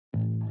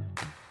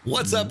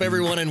What's up,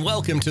 everyone, and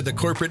welcome to the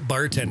Corporate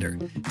Bartender.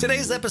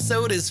 Today's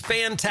episode is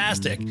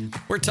fantastic.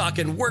 We're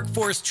talking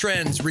workforce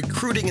trends,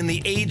 recruiting in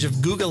the age of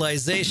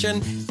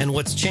Googleization, and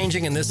what's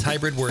changing in this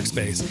hybrid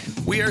workspace.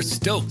 We are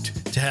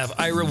stoked to have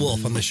Ira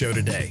Wolfe on the show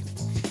today.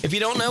 If you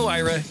don't know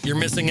Ira, you're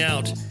missing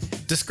out.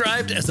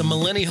 Described as a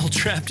millennial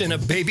trapped in a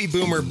baby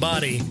boomer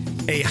body,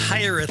 a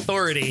higher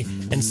authority,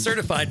 and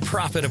certified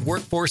prophet of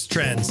workforce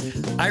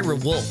trends, Ira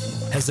Wolfe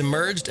has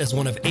emerged as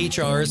one of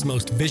HR's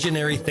most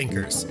visionary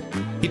thinkers.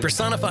 He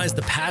personifies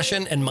the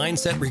passion and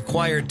mindset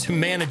required to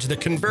manage the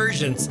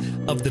convergence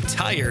of the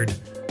tired,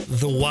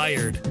 the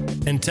wired,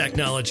 and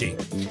technology.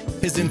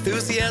 His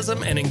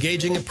enthusiasm and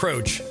engaging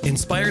approach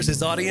inspires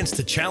his audience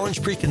to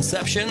challenge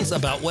preconceptions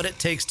about what it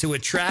takes to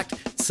attract,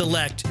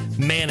 select,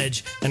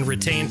 manage, and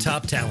retain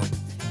top talent,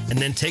 and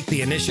then take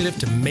the initiative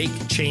to make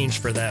change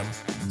for them.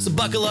 So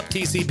buckle up,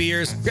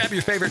 TCBers, grab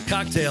your favorite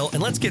cocktail,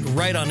 and let's get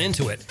right on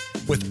into it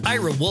with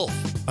Ira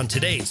Wolfe on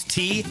today's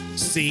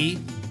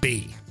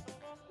TCB.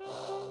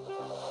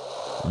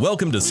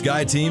 Welcome to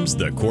SkyTeam's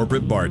The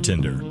Corporate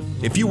Bartender.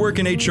 If you work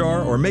in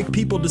HR or make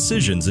people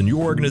decisions in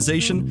your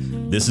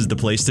organization, this is the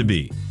place to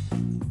be.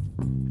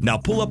 Now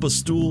pull up a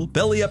stool,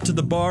 belly up to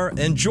the bar,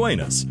 and join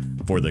us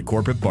for The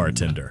Corporate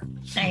Bartender.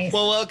 Nice.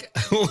 Well,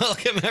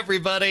 welcome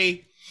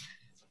everybody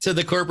to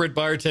The Corporate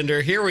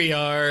Bartender. Here we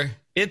are.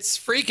 It's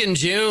freaking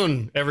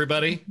June,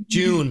 everybody.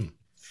 June.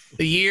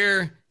 The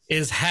year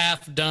is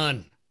half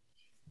done.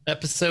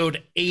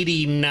 Episode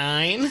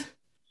 89.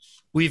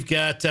 We've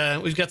got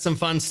some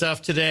fun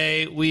stuff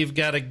today. We've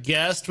got a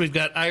guest. We've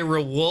got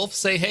Ira Wolfe.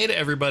 Say hey to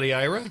everybody,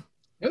 Ira.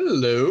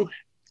 Hello.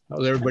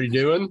 How's everybody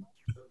doing?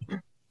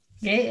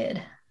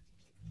 Good.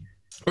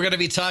 We're going to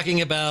be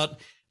talking about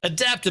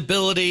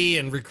adaptability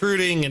and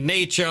recruiting and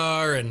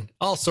HR and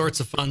all sorts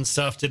of fun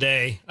stuff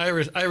today.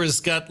 Ira's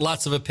got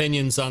lots of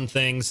opinions on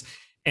things,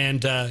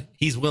 and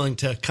he's willing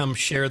to come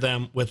share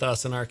them with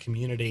us in our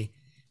community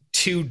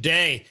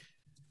today.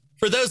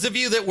 For those of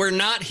you that were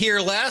not here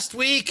last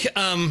week,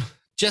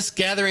 just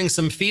gathering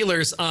some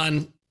feelers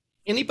on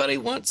anybody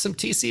want some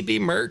TCB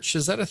merch?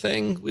 Is that a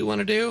thing we want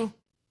to do?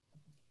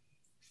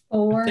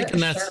 For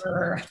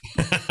sure.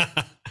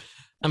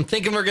 I'm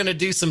thinking we're going to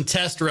do some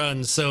test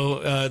runs.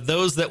 So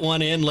those that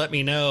want in, let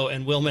me know,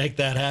 and we'll make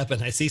that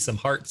happen. I see some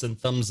hearts and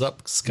thumbs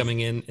ups coming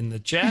in the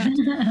chat.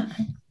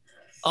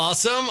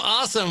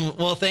 Awesome.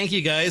 Well, thank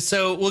you guys.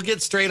 So we'll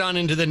get straight on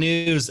into the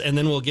news, and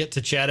then we'll get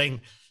to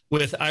chatting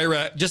with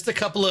Ira. Just a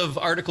couple of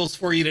articles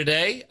for you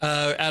today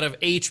out of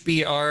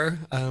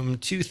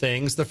HBR. Two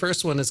things. The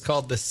first one is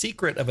called "The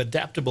Secret of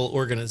Adaptable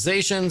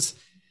Organizations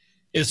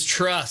is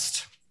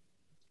Trust."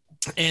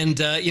 And,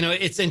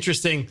 it's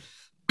interesting.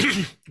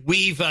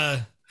 We've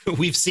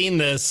seen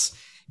this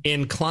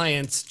in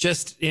clients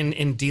just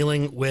in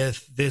dealing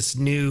with this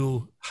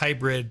new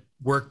hybrid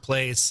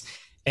workplace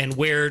and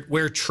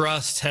where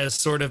trust has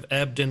sort of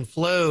ebbed and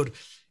flowed.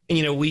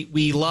 And,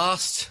 we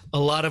lost a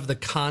lot of the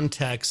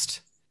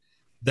context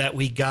that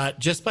we got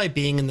just by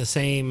being in the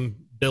same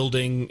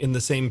building, in the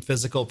same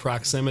physical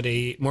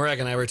proximity. Morag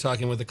and I were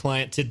talking with a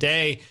client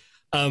today.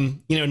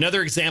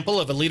 Another example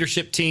of a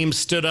leadership team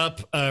stood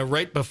up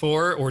right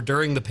before or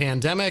during the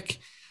pandemic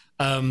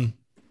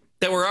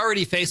that were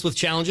already faced with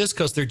challenges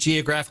because they're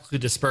geographically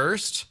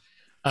dispersed,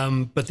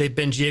 but they've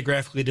been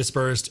geographically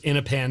dispersed in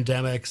a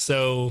pandemic.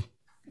 So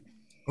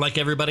like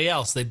everybody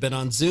else, they've been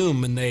on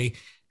Zoom and they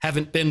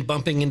haven't been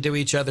bumping into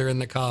each other in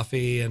the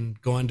coffee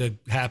and going to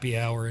happy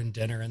hour and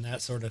dinner and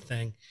that sort of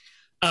thing.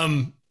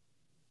 In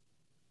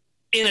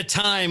a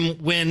time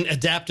when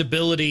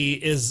adaptability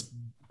is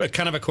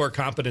kind of a core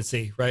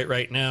competency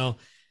right now.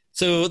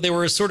 So there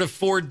were sort of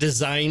 4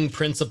 design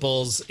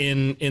principles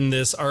in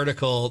this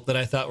article that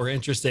I thought were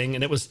interesting.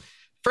 And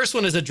first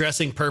one is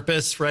addressing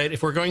purpose, right?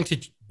 If we're going to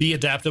be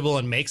adaptable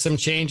and make some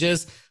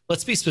changes,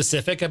 let's be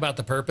specific about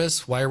the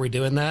purpose. Why are we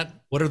doing that?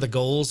 What are the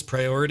goals,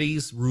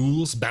 priorities,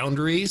 rules,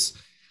 boundaries?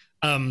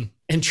 And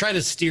try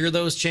to steer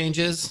those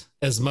changes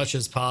as much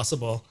as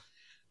possible.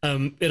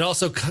 It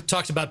also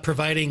talked about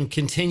providing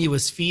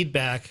continuous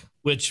feedback,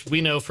 which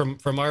we know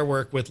from our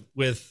work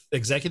with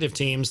executive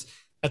teams,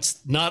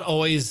 that's not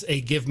always a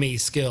give me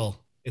skill.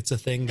 It's a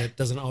thing that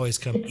doesn't always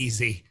come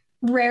easy.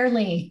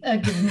 Rarely a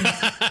give me.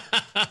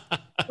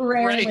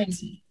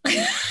 Rarely.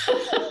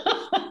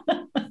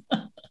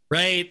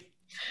 Right.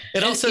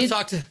 It also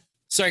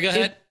sorry, go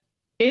ahead.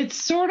 It's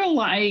sort of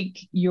like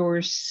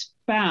your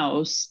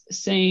spouse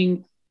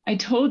saying, I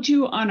told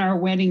you on our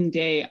wedding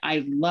day,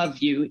 I love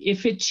you.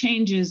 If it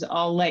changes,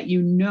 I'll let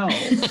you know.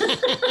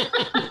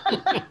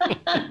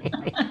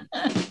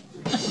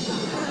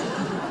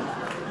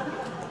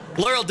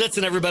 Laurel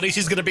Ditson, everybody.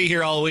 She's going to be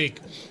here all week.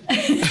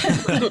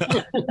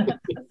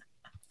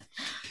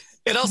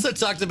 It also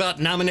talked about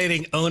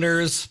nominating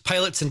owners,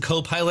 pilots, and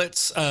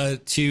co-pilots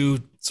to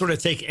sort of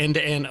take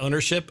end-to-end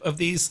ownership of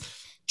these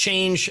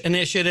change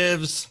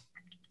initiatives.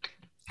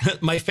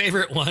 My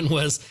favorite one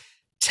was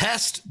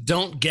test,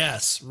 don't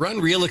guess. Run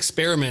real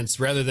experiments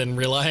rather than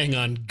relying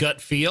on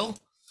gut feel.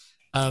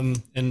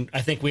 And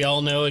I think we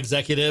all know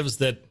executives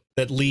that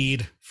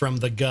lead from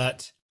the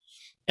gut.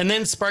 and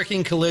then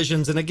sparking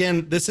collisions. And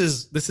again, this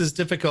is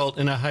difficult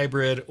in a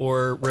hybrid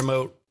or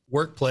remote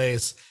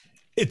workplace.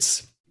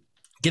 It's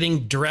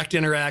getting direct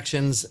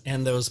interactions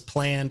and those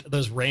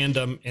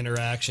random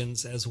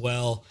interactions as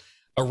well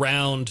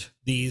around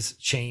these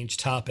change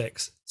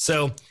topics.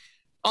 So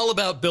all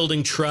about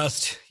building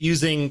trust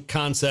using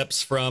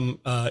concepts from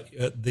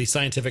the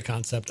scientific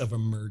concept of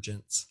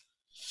emergence.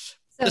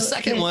 So the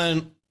second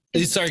one,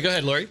 sorry, go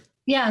ahead, Lori.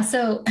 Yeah.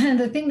 So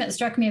the thing that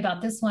struck me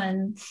about this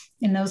one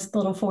in those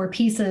little 4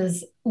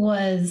 pieces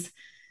was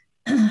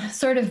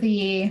sort of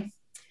the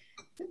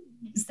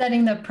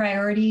setting the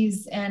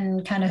priorities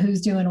and kind of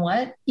who's doing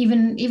what,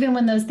 even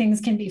when those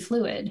things can be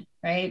fluid,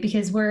 right?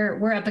 Because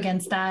we're up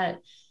against that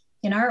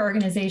in our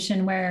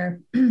organization,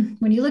 where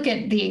when you look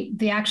at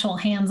the actual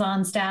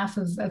hands-on staff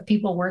of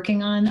people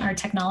working on our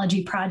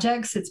technology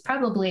projects, it's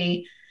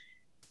probably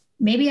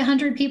maybe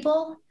 100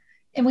 people,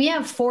 and we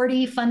have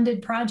 40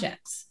 funded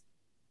projects.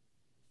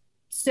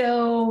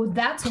 So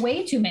that's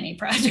way too many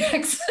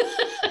projects.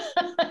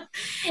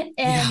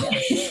 And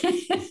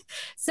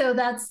so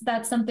that's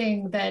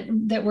something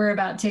that we're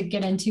about to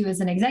get into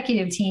as an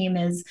executive team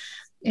is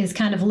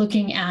kind of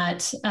looking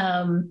at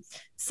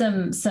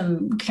some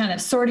kind of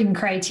sorting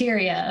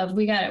criteria of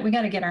we got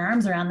to get our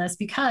arms around this,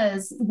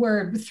 because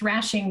we're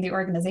thrashing the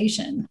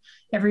organization.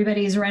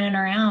 Everybody's running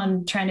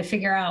around trying to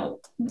figure out,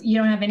 you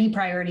don't have any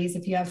priorities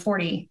if you have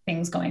 40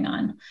 things going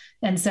on.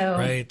 And so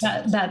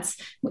that's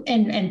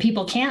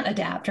people can't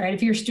adapt, right?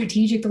 If you're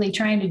strategically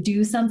trying to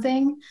do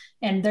something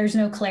and there's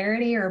no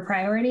clarity or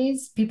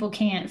priorities, people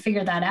can't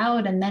figure that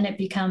out. And then it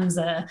becomes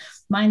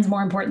mine's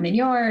more important than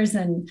yours,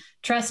 and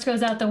trust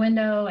goes out the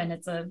window, and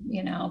it's a,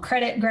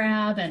 credit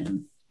grab.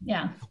 And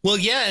yeah. Well,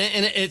 yeah.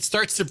 And it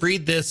starts to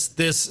breed this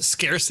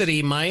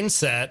scarcity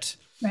mindset.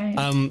 Right.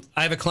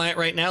 I have a client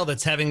right now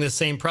that's having the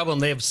same problem.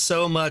 They have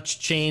so much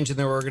change in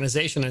their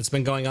organization, and it's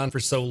been going on for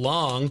so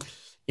long.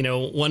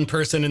 One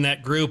person in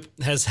that group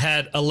has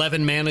had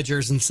 11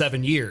 managers in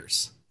 7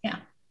 years. Yeah.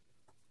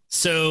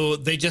 So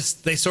they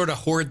sort of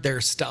hoard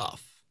their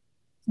stuff.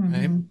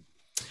 Mm-hmm.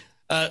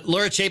 Right.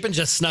 Laura Chapin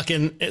just snuck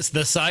in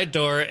the side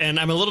door, and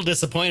I'm a little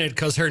disappointed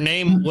because her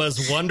name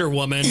was Wonder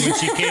Woman when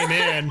she came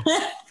in.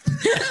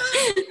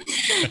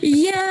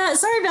 Yeah,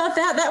 sorry about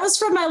that. That was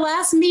from my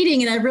last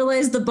meeting, and I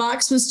realized the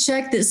box was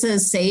checked that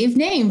says save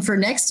name for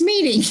next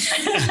meeting.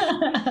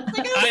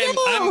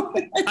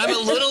 I'm a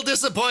little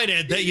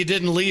disappointed that you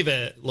didn't leave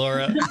it,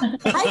 Laura.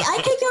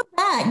 I could go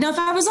back. Now, if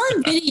I was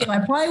on video, I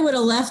probably would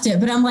have left it,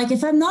 but I'm like,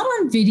 if I'm not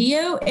on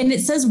video and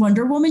it says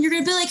Wonder Woman, you're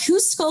going to be like,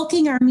 who's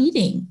skulking our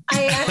meeting?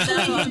 I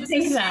actually didn't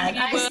think that.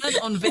 You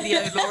weren't on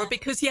video, Laura,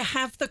 because you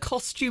have the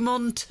costume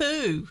on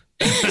too.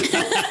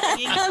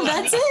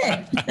 That's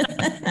it.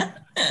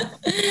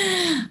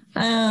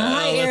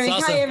 Hi, Eric.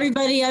 Awesome. Hi,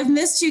 everybody. I've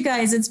missed you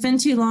guys. It's been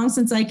too long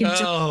since I could.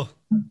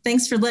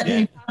 Thanks for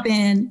letting me pop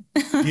in.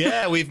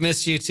 Yeah, we've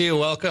missed you too.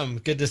 Welcome.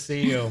 Good to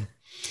see you.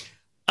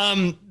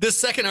 This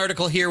second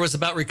article here was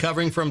about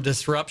recovering from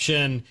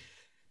disruption.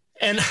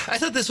 And I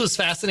thought this was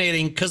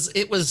fascinating because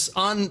it was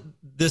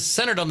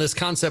centered on this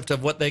concept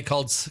of what they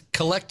called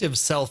collective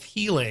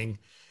self-healing.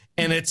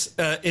 And it's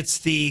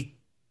the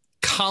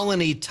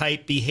colony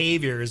type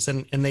behaviors.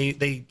 And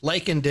they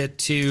likened it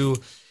to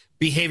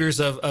behaviors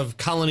of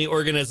colony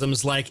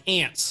organisms like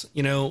ants.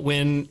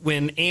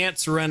 When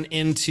ants run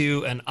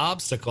into an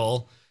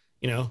obstacle,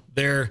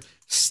 they're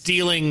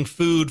stealing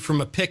food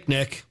from a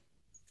picnic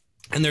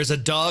and there's a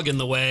dog in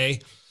the way.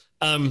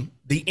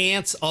 The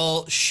ants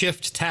all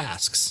shift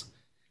tasks.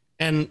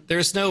 And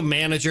there's no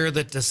manager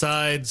that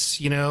decides,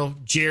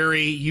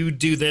 Jerry, you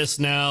do this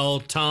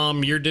now.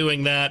 Tom, you're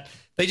doing that.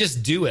 They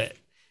just do it.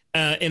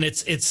 And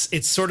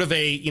it's sort of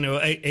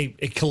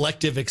a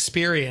collective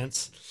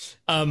experience.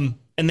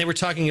 And they were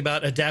talking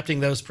about adapting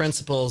those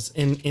principles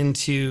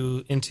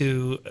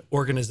into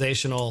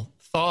organizational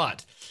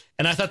thought.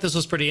 And I thought this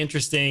was pretty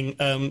interesting.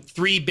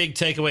 3 big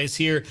takeaways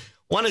here.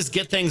 One is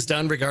get things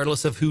done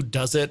regardless of who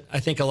does it. I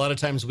think a lot of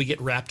times we get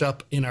wrapped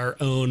up in our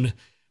own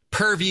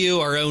purview,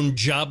 our own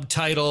job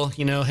title.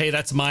 Hey,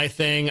 that's my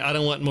thing. I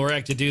don't want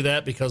Morag to do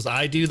that because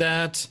I do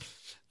that.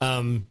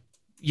 And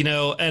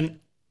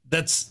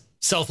that's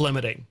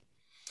self-limiting.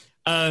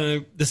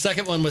 The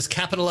second one was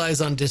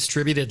capitalize on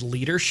distributed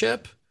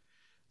leadership.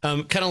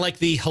 Kind of like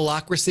the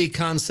holacracy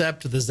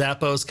concept, the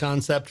Zappos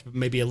concept, but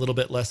maybe a little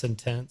bit less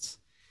intense.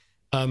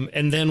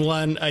 And then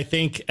one, I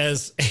think,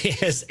 as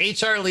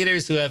HR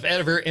leaders who have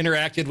ever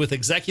interacted with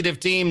executive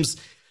teams,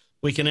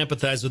 we can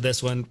empathize with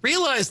this one.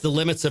 Realize the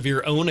limits of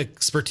your own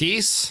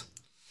expertise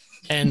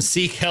and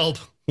seek help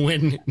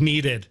when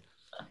needed,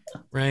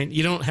 right?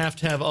 You don't have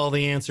to have all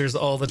the answers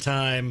all the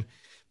time,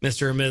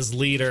 Mr. or Ms.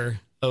 Leader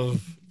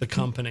of the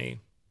company.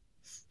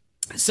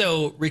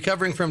 So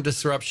recovering from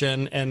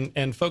disruption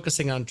and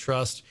focusing on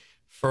trust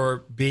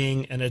for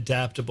being an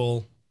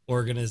adaptable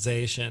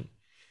organization.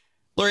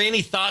 Lori,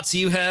 any thoughts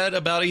you had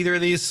about either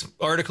of these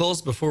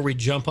articles before we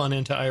jump on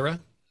into Ira?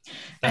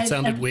 That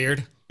sounded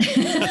weird.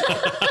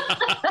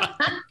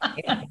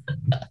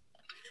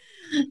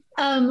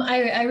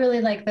 I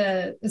really like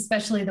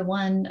especially the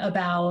one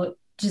about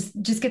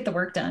just get the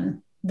work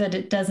done, that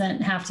it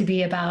doesn't have to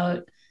be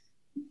about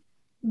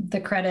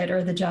the credit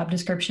or the job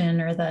description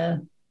or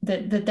that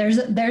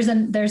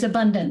there's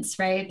abundance,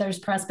 right? There's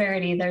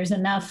prosperity. There's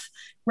enough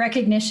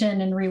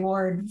recognition and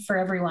reward for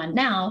everyone.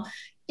 Now,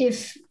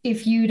 if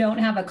you don't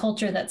have a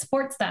culture that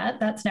supports that,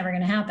 that's never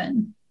going to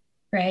happen,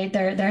 right?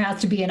 There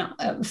has to be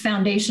a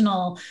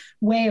foundational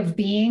way of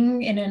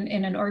being in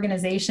an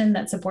organization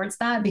that supports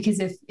that, because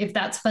if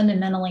that's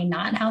fundamentally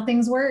not how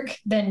things work,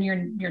 then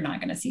you're not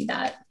going to see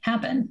that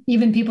happen.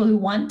 Even people who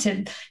want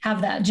to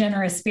have that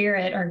generous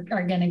spirit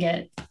are going to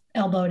get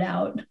elbowed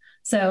out.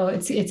 So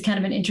it's kind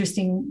of an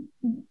interesting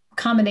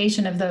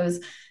combination of those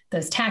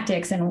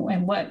tactics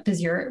and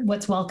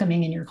what's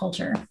welcoming in your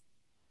culture.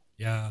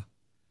 Yeah,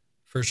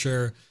 for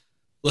sure.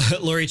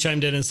 Lori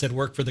chimed in and said,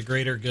 work for the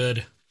greater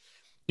good.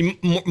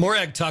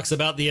 Morag talks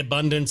about the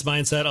abundance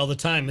mindset all the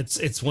time.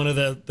 It's one of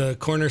the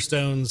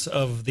cornerstones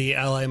of the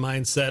ally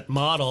mindset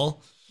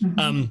model.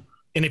 Mm-hmm.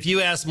 And if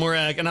you ask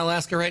Morag, and I'll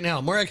ask her right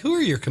now, Morag, who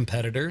are your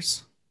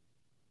competitors?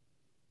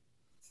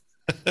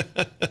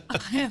 I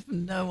have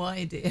no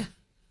idea.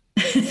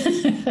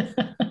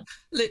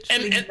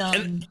 Literally none.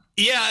 And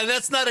yeah,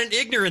 that's not an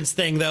ignorance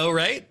thing though,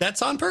 right?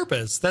 That's on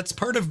purpose. That's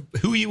part of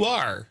who you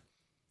are.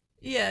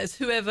 Yeah, it's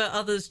whoever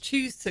others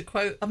choose to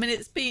quote. I mean,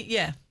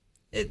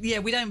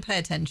 we don't pay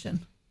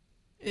attention.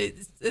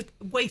 It's a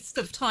waste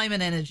of time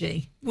and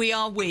energy. We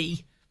are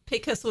we.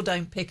 Pick us or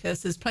don't pick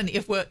us. There's plenty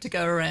of work to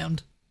go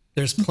around.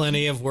 There's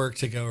plenty of work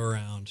to go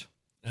around.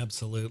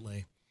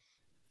 Absolutely.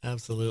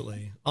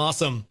 Absolutely.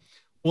 Awesome.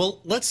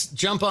 Well, let's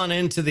jump on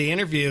into the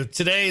interview.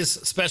 Today's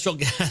special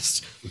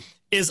guest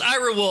is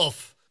Ira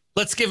Wolfe.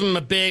 Let's give him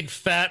a big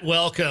fat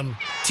welcome,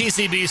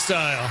 TCB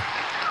style.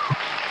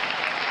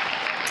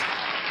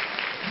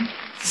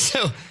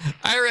 So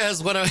Ira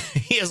has one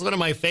of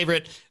my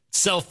favorite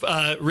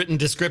self-written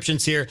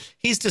descriptions here.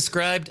 He's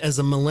described as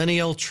a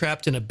millennial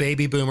trapped in a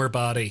baby boomer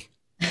body,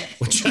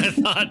 which I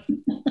thought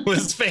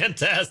was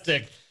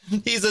fantastic.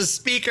 He's a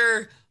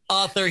speaker,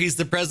 author. He's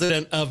the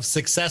president of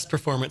Success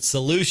Performance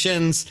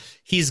Solutions.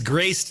 He's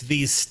graced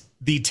the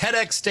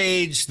TEDx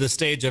stage, the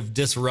stage of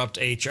Disrupt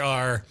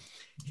HR.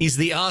 He's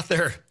the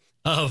author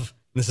of,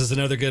 this is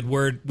another good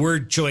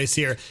word choice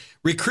here,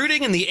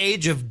 Recruiting in the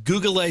Age of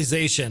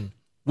Googleization,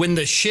 When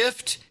the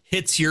Shift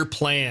Hits Your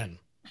Plan.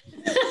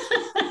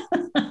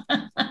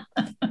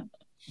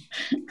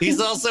 He's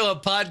also a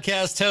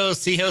podcast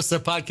host. He hosts a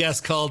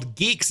podcast called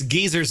Geeks,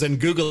 Geezers, and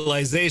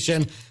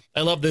Googleization.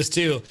 I love this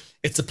too.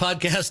 It's a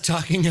podcast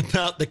talking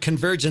about the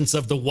convergence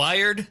of the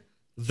wired,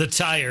 the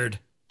tired,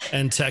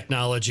 and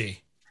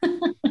technology.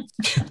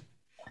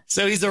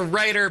 So he's a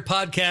writer,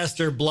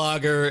 podcaster,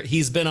 blogger.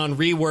 He's been on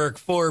Rework,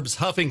 Forbes,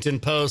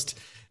 Huffington Post.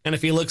 And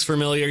if he looks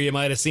familiar, you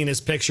might have seen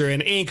his picture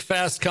in Inc.,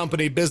 Fast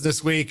Company,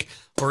 Business Week,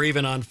 or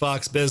even on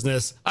Fox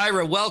Business.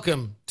 Ira,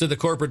 welcome to the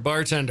Corporate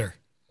Bartender.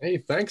 Hey,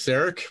 thanks,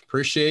 Eric.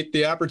 Appreciate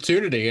the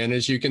opportunity. And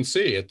as you can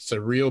see, it's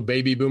a real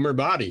baby boomer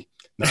body.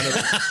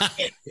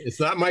 It's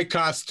not my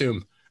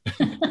costume.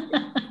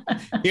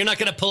 You're not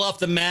going to pull off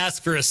the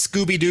mask for a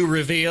Scooby-Doo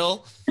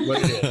reveal? What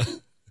it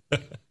is.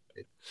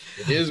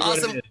 It is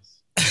awesome. What it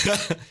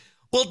is.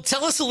 Well,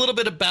 tell us a little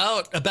bit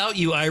about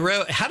you,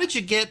 Ira. How did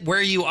you get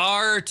where you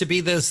are to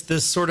be this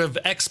sort of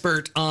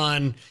expert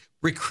on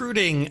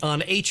recruiting,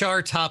 on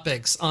HR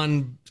topics,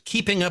 on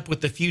keeping up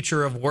with the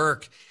future of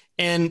work?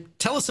 And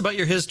tell us about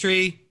your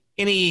history,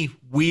 any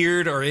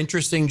weird or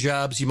interesting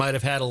jobs you might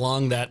have had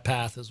along that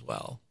path as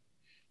well.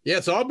 Yeah,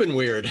 it's all been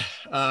weird.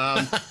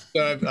 So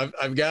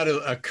I've got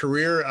a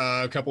career.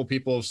 A couple of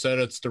people have said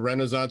it's the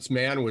Renaissance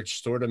man,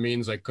 which sort of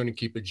means I couldn't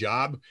keep a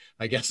job,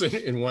 I guess,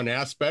 in one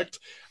aspect,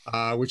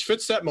 which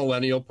fits that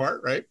millennial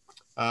part, right?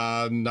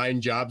 9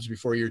 jobs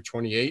before you're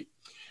 28,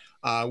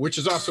 which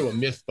is also a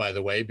myth, by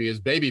the way, because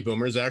baby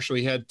boomers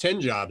actually had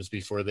 10 jobs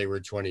before they were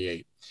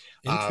 28.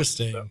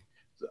 Interesting.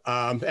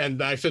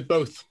 And I fit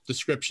both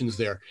descriptions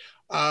there.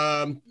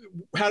 How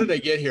did I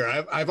get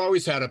here? I've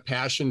always had a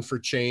passion for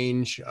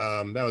change.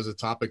 That was a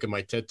topic of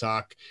my TED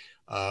Talk.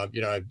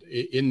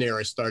 In there,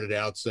 I started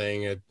out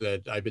saying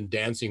that I've been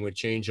dancing with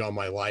change all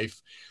my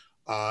life.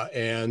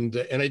 And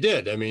I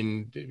did. I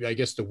mean, I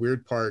guess the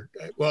weird part,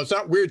 well, it's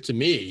not weird to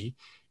me.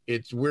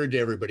 It's weird to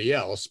everybody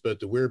else. But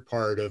the weird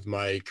part of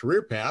my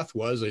career path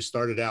was I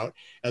started out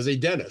as a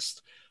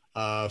dentist.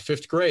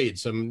 5th grade,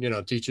 some,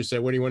 teacher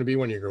said, what do you want to be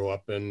when you grow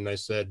up? And I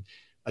said,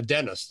 a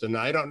dentist. And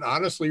I don't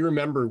honestly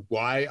remember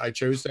why I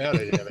chose that. I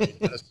didn't have any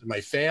dentists in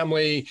my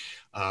family.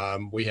 I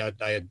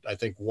had, I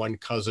think, one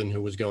cousin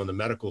who was going to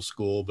medical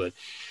school, but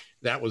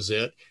that was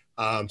it.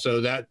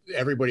 So that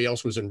everybody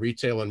else was in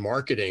retail and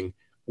marketing,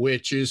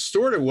 which is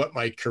sort of what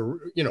my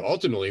career,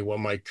 ultimately what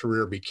my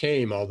career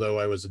became. Although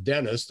I was a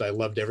dentist, I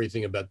loved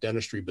everything about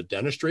dentistry, but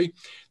dentistry.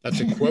 That's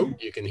a quote.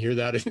 You can hear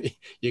that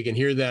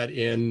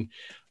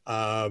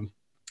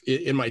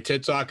in my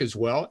TED Talk as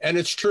well. And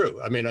it's true.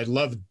 I mean, I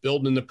love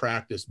building the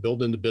practice,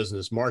 building the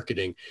business,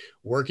 marketing,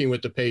 working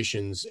with the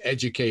patients,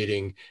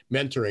 educating,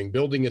 mentoring,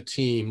 building a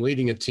team,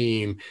 leading a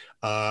team.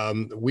 I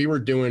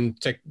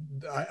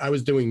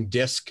was doing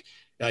DISC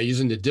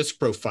using the DISC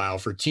profile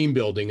for team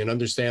building and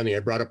understanding. I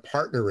brought a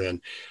partner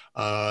in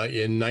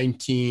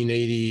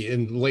 1980,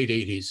 in late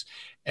 80s,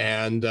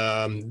 and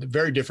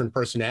very different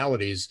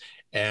personalities.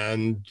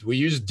 And we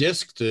used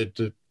DISC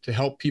to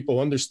help people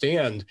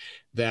understand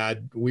that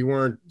we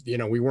weren't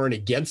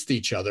against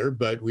each other,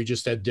 but we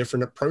just had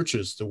different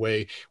approaches, the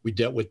way we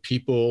dealt with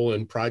people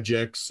and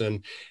projects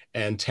and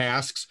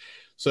tasks.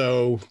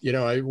 So,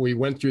 we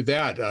went through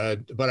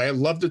that, but I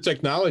loved the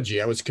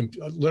technology. I was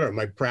literally,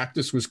 my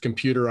practice was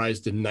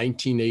computerized in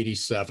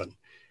 1987.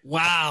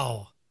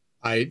 Wow.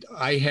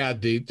 I had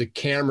the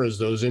cameras,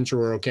 those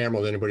intraoral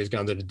cameras. Anybody's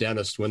gone to the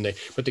dentist, when they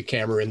put the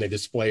camera in, they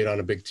display it on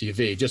a big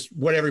TV, just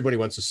what everybody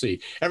wants to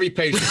see. Every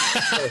patient,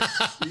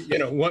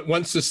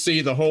 wants to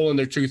see the hole in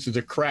their tooth or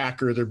the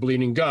crack or their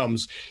bleeding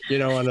gums,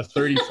 on a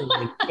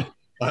 34.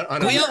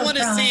 We all want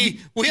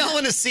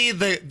to see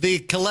the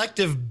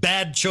collective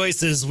bad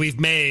choices we've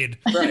made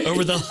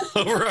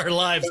over our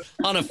lives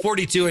on a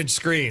 42-inch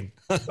screen.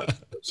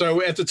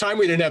 So at the time,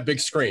 we didn't have big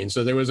screens,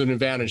 so there was an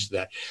advantage to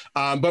that.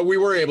 But we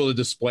were able to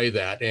display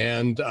that,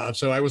 and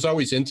so I was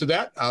always into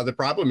that. The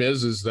problem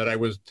is that I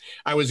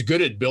was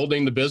good at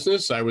building the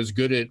business. I was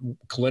good at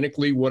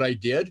clinically what I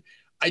did.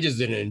 I just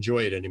didn't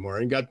enjoy it anymore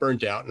and got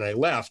burnt out, and I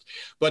left.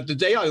 But the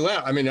day I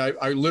left,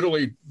 I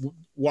literally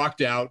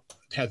walked out,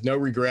 had no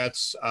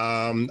regrets.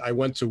 I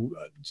went to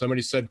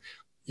somebody said,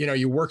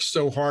 you work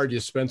so hard, you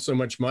spend so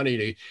much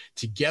money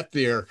to get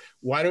there.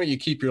 Why don't you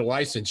keep your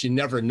license? You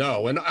never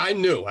know. And I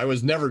knew I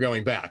was never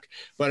going back,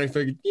 but I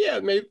figured,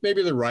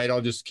 maybe they're right.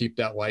 I'll just keep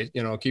that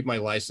keep my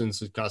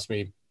license. It cost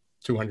me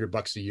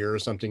 $200 a year or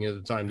something at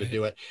the time to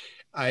do it.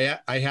 I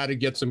had to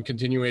get some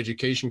continuing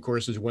education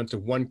courses, went to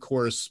one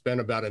course, spent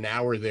about an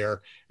hour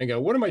there and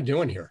go, what am I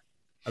doing here?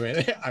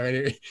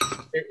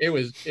 It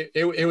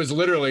was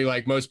literally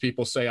like most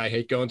people say, I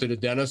hate going to the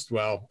dentist.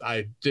 Well,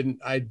 I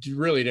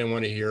really didn't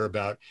want to hear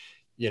about,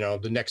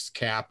 the next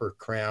cap or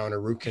crown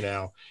or root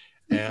canal.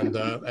 And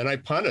I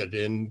punted,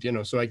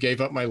 and, so I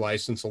gave up my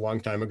license a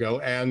long time ago.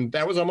 And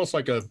that was almost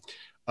like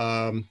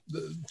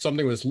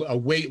something was a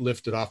weight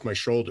lifted off my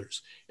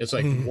shoulders. It's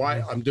like,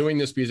 why I'm doing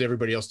this because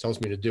everybody else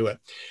tells me to do it.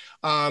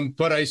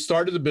 But I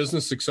started the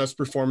business Success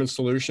Performance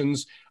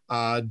Solutions,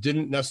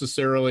 didn't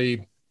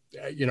necessarily,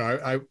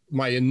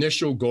 my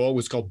initial goal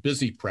was called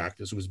Busy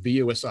Practice. It was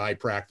BUSI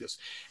practice,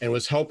 and it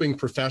was helping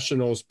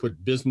professionals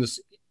put business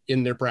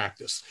in their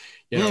practice.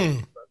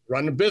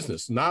 Run a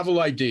business, novel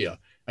idea.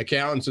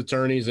 Accountants,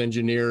 attorneys,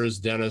 engineers,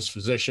 dentists,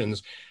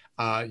 physicians.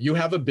 You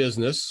have a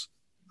business.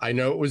 I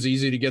know it was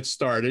easy to get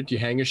started. You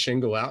hang a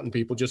shingle out, and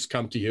people just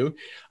come to you.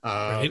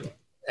 Right.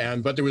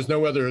 But there was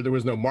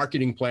no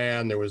marketing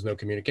plan. There was no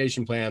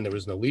communication plan. There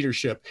was no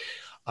leadership.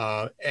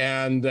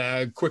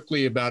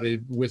 Quickly,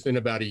 within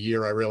about a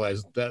year, I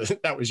realized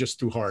that was just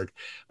too hard.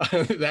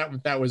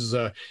 that was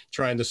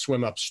trying to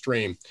swim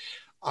upstream.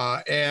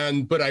 What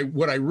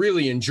I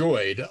really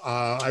enjoyed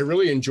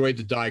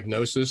the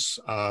diagnosis.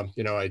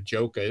 I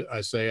joke,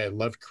 I say I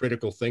loved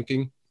critical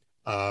thinking.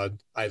 I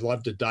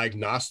loved the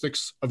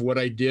diagnostics of what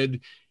I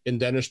did in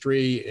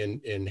dentistry,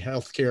 in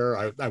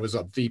healthcare. I was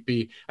a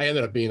VP. I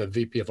ended up being a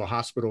VP of a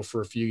hospital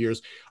for a few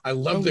years. I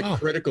loved the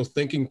critical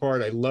thinking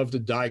part. I loved the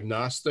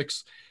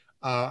diagnostics.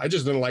 I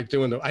just didn't like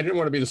I didn't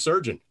want to be the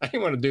surgeon. I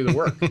didn't want to do the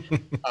work,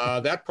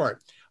 that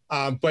part.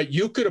 But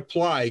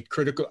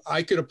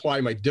I could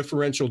apply my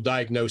differential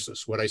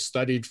diagnosis, what I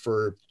studied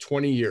for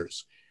 20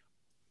 years.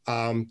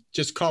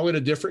 Just call it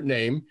a different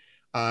name.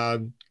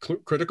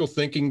 Critical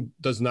thinking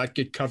does not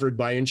get covered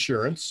by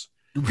insurance.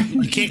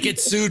 You can't get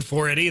sued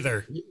for it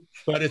either.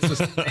 But it's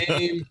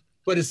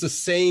the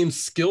same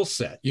skill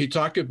set. You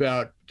talk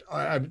about,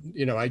 I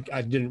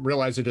didn't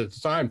realize it at the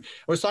time.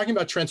 I was talking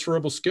about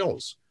transferable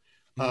skills.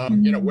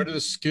 What are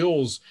the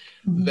skills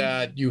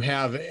that you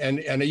have?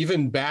 And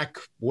even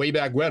way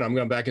back when, I'm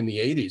going back in the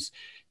 80s,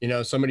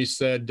 somebody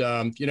said,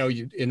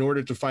 in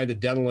order to find a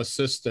dental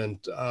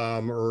assistant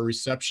or a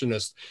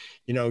receptionist,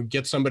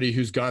 get somebody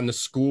who's gone to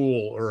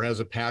school or has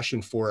a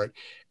passion for it.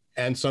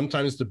 And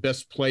sometimes the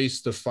best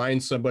place to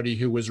find somebody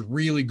who was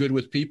really good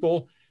with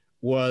people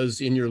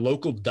was in your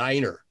local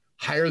diner.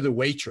 Hire the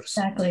waitress.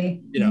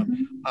 Exactly.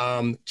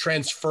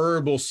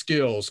 Transferable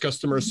skills,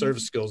 customer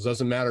service skills,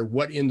 doesn't matter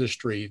what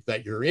industry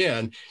that you're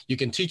in, you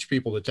can teach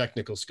people the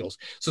technical skills.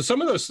 So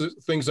some of those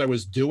things I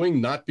was doing,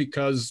 not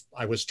because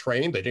I was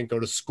trained, I didn't go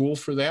to school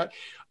for that.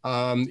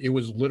 It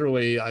was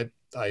literally, I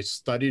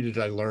studied it,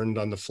 I learned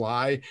on the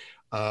fly.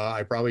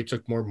 I probably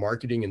took more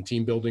marketing and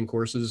team building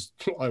courses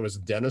while I was a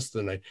dentist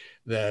than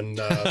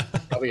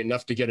probably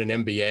enough to get an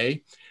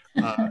MBA.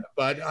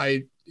 But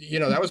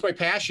that was my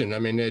passion. I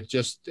mean, it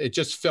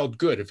just felt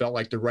good. It felt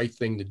like the right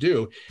thing to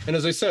do. And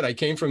as I said, I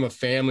came from a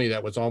family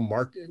that was all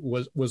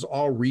was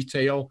all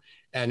retail,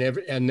 and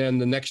then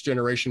the next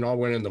generation all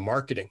went into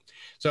marketing.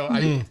 So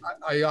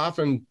I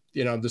often,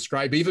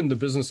 describe even the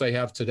business I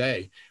have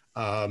today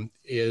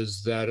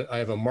is that I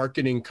have a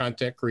marketing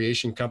content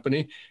creation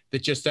company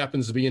that just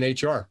happens to be in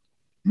HR.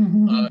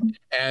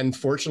 And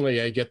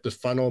fortunately, I get to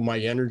funnel my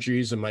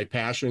energies and my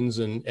passions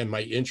and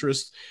my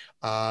interests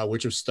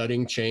which was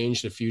studying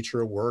change, the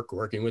future of work,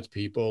 working with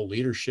people,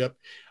 leadership.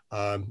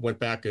 Went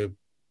back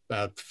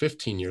about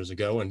 15 years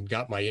ago and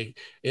got my,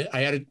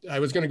 I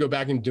was going to go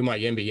back and do my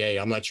MBA.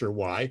 I'm not sure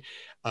why.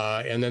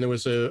 And then there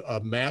was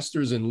a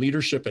master's in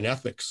leadership and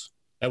ethics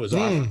that was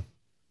offered.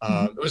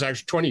 It was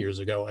actually 20 years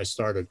ago I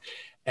started.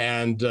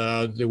 And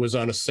it was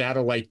on a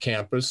satellite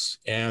campus,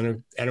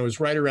 and it was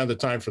right around the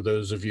time, for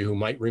those of you who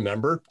might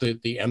remember, the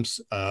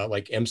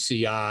like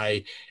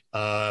MCI,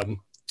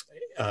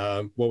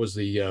 what was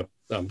the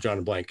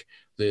John Blank,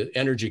 the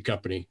energy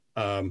company,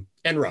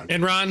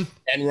 Enron.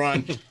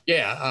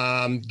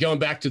 Yeah. Going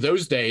back to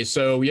those days.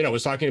 So, I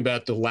was talking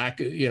about the lack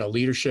of,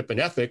 leadership and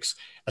ethics.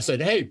 I said,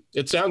 hey,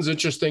 it sounds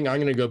interesting. I'm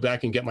going to go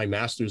back and get my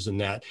master's in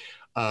that.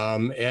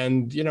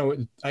 And,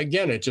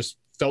 again, it just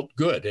felt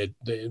good.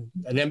 An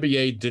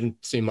MBA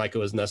didn't seem like it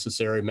was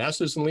necessary.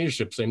 Masters in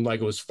leadership seemed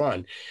like it was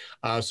fun.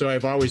 So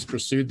I've always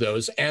pursued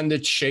those, and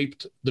it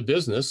shaped the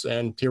business.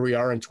 And here we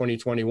are in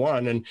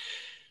 2021, and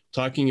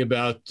talking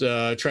about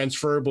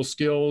transferable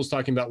skills,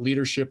 talking about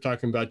leadership,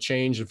 talking about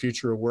change, the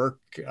future of work.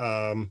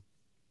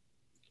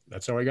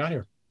 That's how I got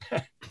here.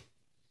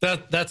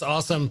 That's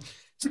awesome.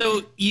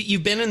 So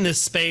you've been in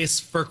this space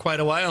for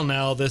quite a while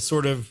now, this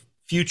sort of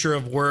future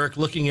of work,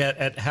 looking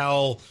at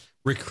how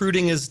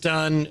recruiting is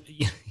done.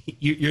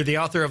 You're the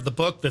author of the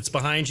book that's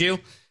behind you,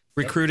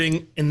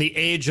 Recruiting in the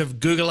Age of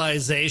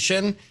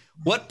Googleization.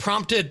 What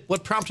prompted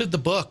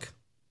the book?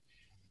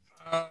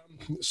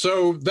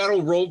 So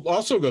that'll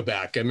also go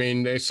back. I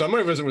mean, some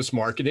of it was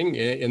marketing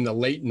in the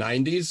late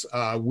 90s.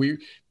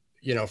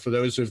 For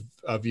those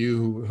of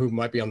you who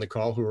might be on the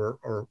call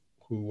who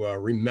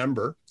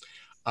remember,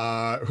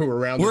 who were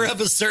around. We're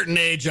of a certain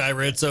age,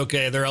 Ira. It's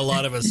okay. There are a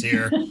lot of us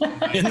here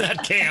in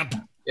that camp.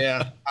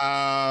 Yeah.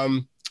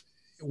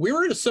 We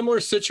were in a similar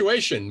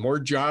situation, more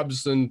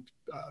jobs than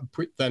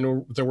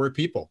there were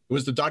people. It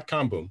was the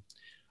dot-com boom.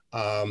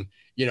 The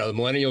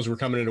millennials were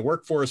coming into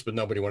workforce, but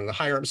nobody wanted to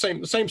hire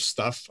them. Same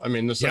stuff. I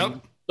mean,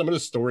 some of the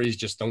stories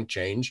just don't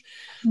change.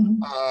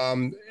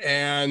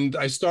 And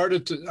I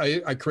started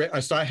to,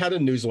 I had a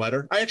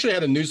newsletter. I actually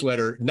had a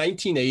newsletter,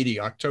 1980,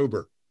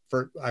 October.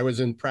 I was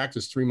in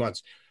practice 3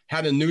 months,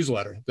 had a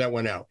newsletter that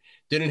went out.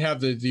 Didn't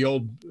have the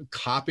old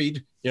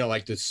copied,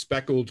 like the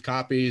speckled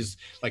copies,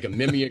 like a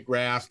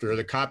mimeograph, or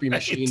the copy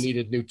machine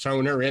needed new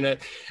toner in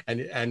it,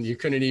 and you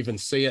couldn't even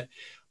see it.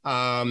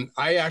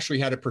 I actually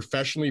had a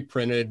professionally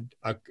printed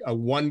a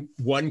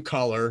one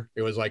color.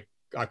 It was like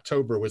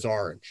October was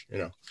orange,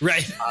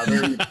 Right.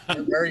 Very,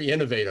 very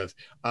innovative.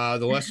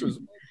 The less was,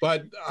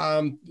 but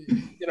I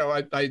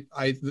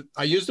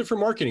used it for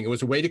marketing. It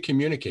was a way to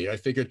communicate. I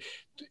figured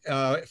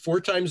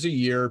 4 times a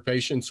year,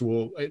 patients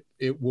will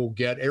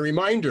get a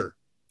reminder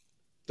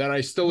that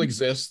I still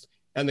exist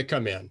and to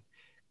come in.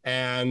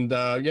 And,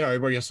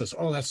 everybody else says,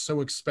 oh, that's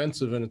so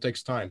expensive and it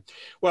takes time.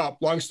 Well,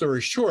 long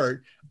story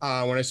short,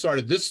 when I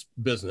started this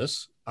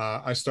business,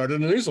 I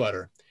started a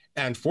newsletter.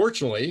 And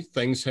fortunately,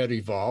 things had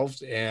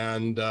evolved,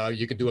 and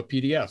you could do a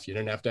PDF. You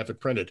didn't have to have it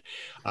printed.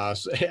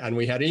 And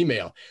we had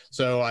email.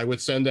 So I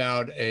would send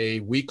out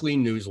a weekly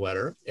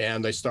newsletter,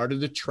 and I started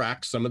to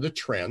track some of the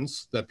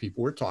trends that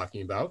people were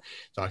talking about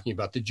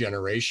the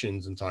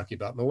generations, and talking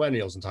about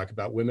millennials, and talking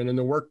about women in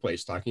the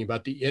workplace, talking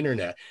about the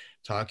internet,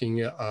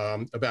 talking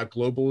about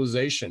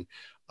globalization,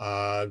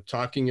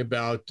 talking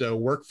about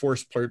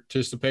workforce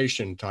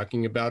participation,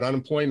 talking about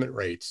unemployment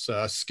rates,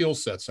 skill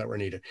sets that were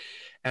needed.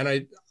 And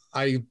I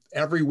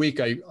every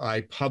week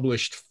I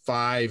published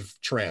 5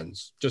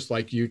 trends, just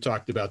like you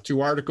talked about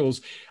 2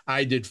 articles.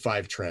 I did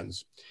 5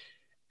 trends,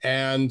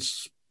 and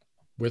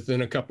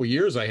within a couple of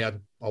years, I had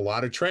a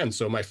lot of trends.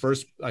 So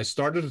I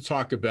started to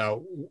talk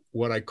about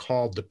what I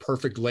called the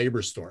perfect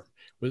labor storm.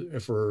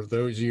 For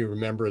those of you who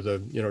remember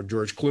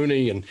George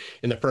Clooney and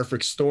in The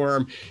Perfect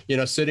Storm,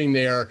 sitting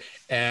there,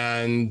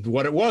 and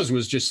what it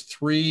was just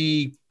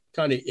 3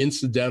 kind of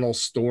incidental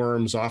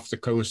storms off the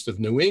coast of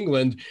New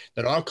England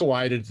that all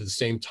collided at the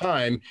same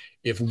time.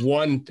 If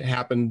one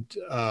happened,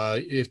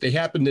 if they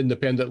happened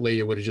independently,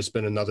 it would have just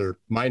been another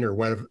minor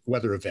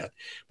weather event.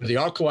 But they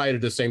all collided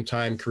at the same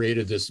time,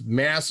 created this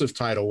massive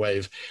tidal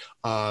wave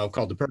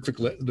called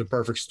the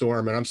perfect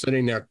storm. And I'm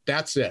sitting there,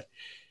 that's it.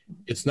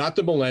 It's not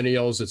the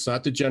millennials, it's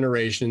not the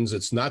generations,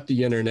 it's not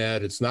the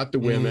internet, it's not the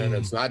women,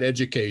 it's not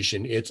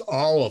education. It's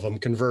all of them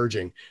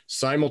converging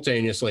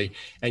simultaneously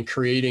and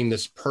creating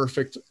this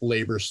perfect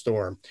labor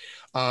storm.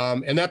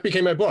 And that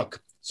became my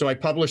book. So I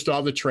published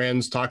all the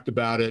trends, talked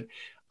about it.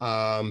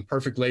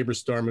 Perfect Labor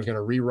Storm. I was going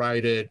to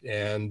rewrite it,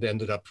 and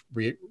ended up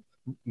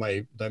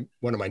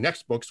one of my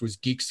next books was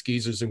Geeks,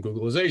 Skeezers, and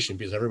Googleization,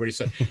 because everybody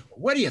said,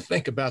 what do you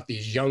think about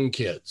these young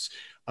kids?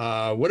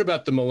 What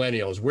about the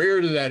millennials? Where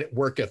did that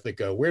work ethic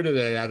go? Where did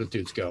that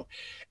attitudes go?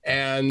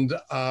 And,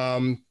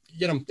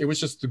 it was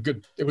just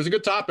it was a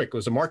good topic. It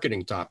was a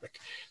marketing topic.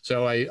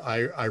 So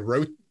I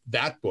wrote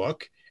that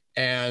book,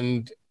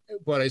 and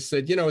what I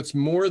said, it's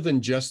more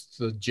than just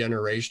the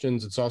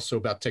generations. It's also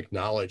about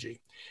technology.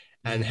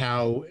 and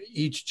how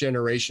each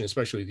generation,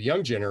 especially the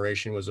young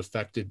generation, was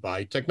affected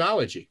by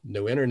technology.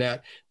 No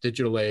internet,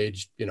 digital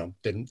age,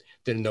 didn't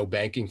know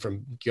banking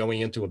from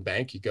going into a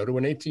bank. You go to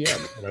an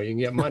ATM, you can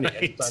get money Right.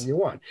 anytime you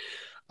want.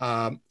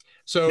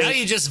 So now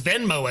you just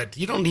Venmo it.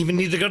 You don't even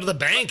need to go to the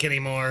bank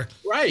anymore.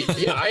 Right.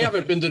 Yeah. I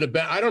haven't been to the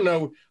bank. I don't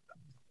know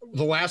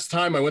the last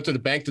time I went to the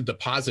bank to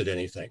deposit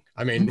anything.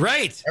 I mean,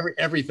 right.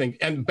 Everything.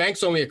 And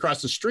bank's only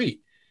across the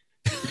street.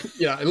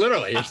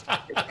 Literally.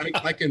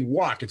 I can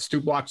walk. It's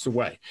 2 blocks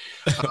away.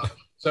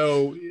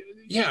 So,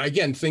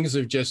 again, things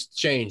have just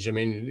changed. I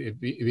mean,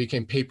 it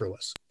became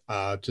paperless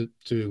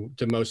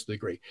to most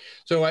degree.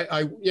 So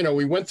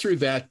we went through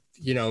that,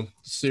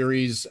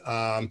 series,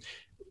 and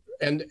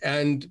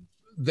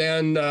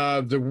then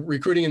the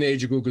recruiting in the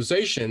age of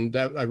Googlization,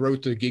 that I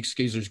wrote the Geeks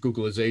Geezers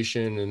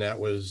Googlization, and that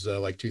was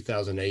like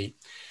 2008.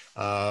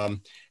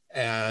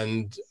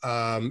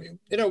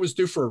 It was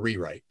due for a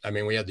rewrite. I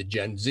mean, we had the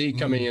Gen Z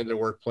coming into the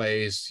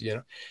workplace,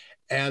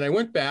 and I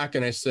went back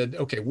and I said,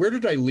 okay, where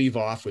did I leave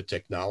off with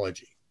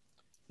technology?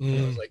 And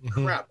I was like,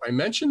 crap, I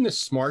mentioned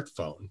this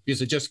smartphone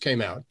because it just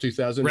came out,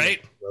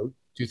 2008, right.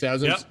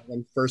 2007,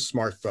 yep. First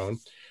smartphone.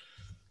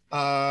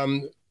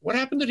 What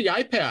happened to the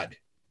iPad?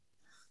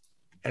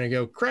 And I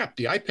go, crap,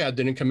 the iPad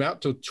didn't come out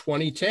till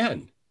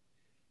 2010.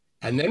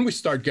 And then we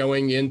start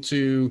going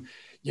into,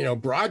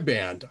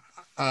 broadband.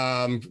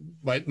 My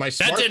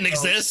that didn't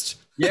exist.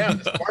 Yeah,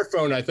 the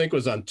smartphone, I think,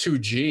 was on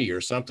 2G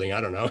or something.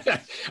 I don't know.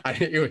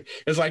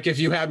 It's like if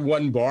you had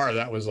 1 bar,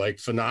 that was like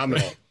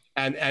phenomenal.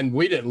 And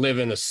we didn't live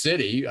in a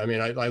city. I mean,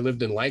 I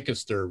lived in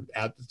Lancaster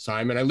at the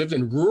time, and I lived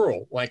in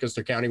rural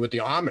Lancaster County with the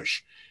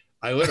Amish.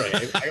 I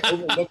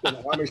overlooked an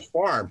Amish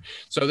farm.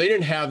 So they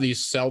didn't have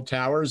these cell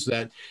towers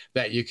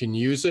that you can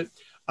use it.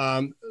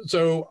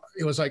 So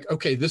it was like,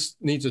 okay, this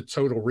needs a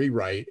total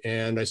rewrite.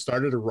 And I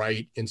started to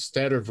write,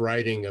 instead of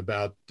writing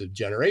about the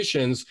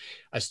generations,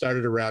 I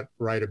started to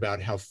write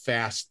about how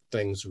fast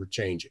things were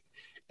changing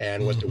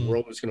and what the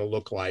world was going to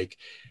look like.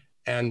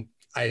 And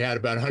I had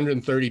about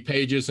 130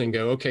 pages and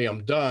go, okay,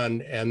 I'm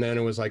done. And then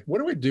it was like, what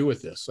do I do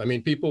with this? I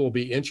mean, people will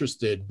be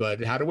interested,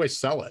 but how do I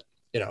sell it?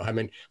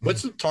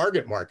 What's the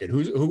target market?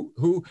 Who's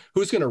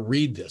going to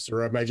read this?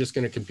 Or am I just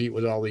going to compete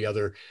with all the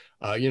other,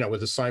 with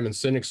the Simon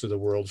Sinek's of the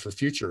world for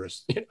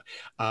futurists?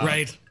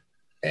 Right.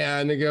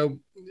 And they go,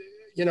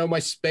 my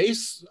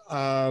space,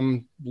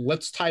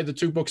 let's tie the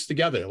 2 books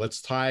together. Let's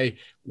tie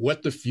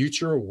what the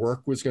future of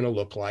work was going to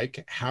look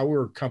like. How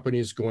are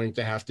companies going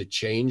to have to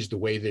change the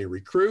way they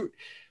recruit,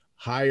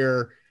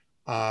 hire,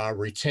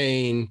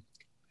 retain?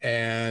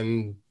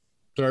 And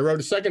so I wrote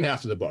a second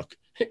half of the book.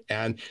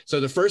 And so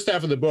the first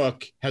half of the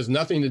book has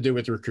nothing to do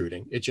with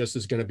recruiting. It just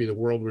is going to be the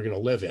world we're going to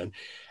live in.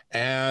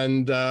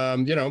 And,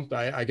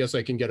 I guess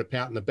I can get a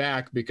pat on the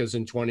back because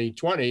in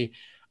 2020,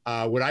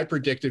 what I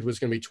predicted was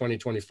going to be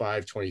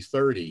 2025,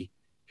 2030.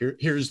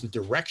 Here's the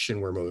direction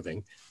we're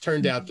moving.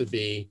 Turned out to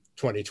be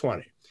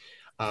 2020.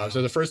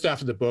 So the first half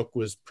of the book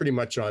was pretty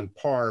much on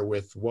par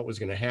with what was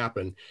going to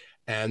happen.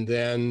 And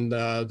then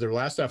the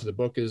last half of the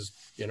book is,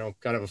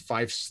 kind of a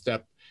 5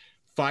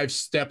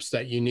 steps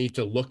that you need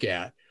to look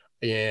at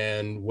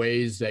in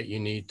ways that you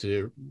need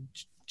to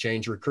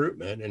change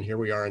recruitment. And here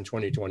we are in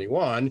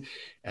 2021,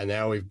 and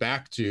now we're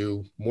back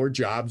to more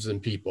jobs than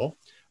people.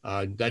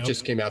 That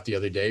just came out the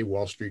other day,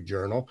 Wall Street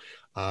Journal.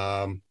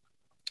 The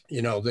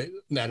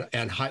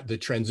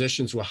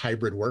transitions to a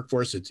hybrid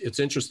workforce. It's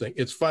interesting.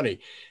 It's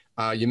funny.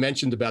 You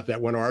mentioned about that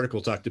one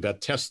article talked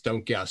about test,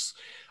 don't guess.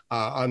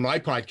 On my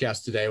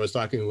podcast today, I was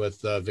talking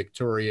with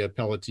Victoria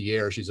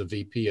Pelletier. She's a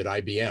VP at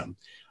IBM.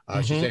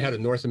 She's the head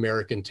of North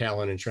American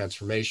Talent and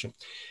Transformation.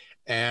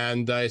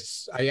 And I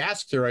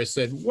asked her, I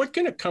said, what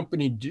can a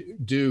company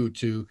do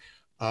to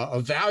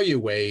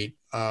evaluate,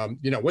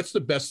 what's the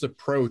best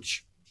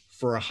approach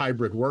for a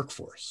hybrid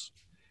workforce?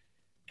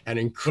 An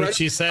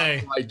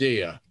incredible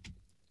idea.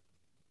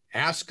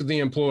 Ask the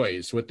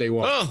employees what they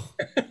want. Oh.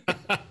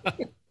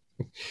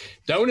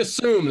 Don't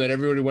assume that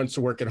everybody wants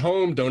to work at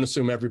home. Don't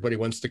assume everybody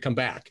wants to come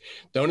back.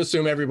 Don't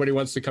assume everybody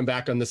wants to come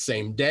back on the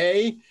same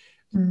day.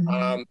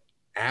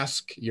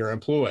 Ask your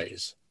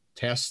employees.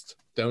 Test,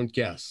 don't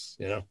guess,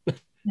 Yeah.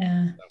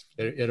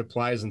 It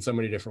applies in so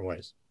many different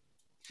ways.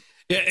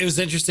 Yeah, it was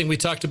interesting. We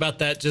talked about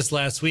that just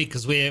last week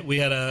because we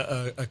had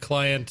a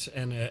client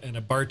and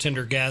a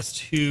bartender guest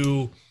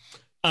who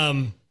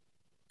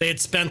they had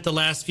spent the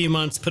last few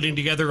months putting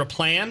together a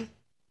plan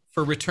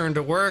for return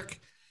to work.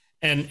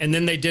 And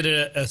then they did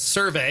a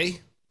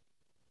survey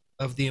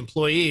of the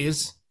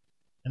employees,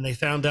 and they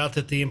found out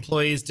that the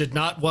employees did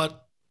not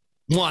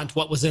want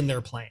what was in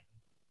their plan.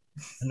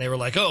 And they were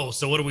like, oh,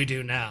 so what do we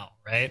do now?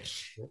 Right.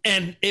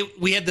 And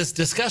we had this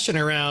discussion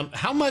around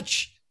how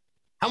much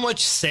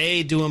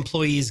say do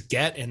employees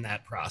get in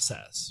that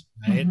process?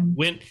 Right.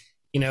 When,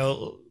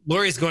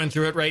 Lori's going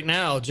through it right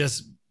now,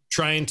 just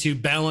trying to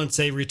balance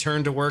a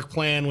return to work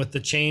plan with the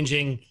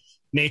changing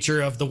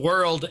nature of the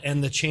world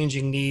and the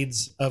changing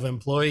needs of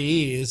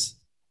employees.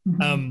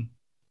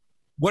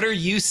 What are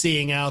you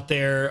seeing out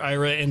there,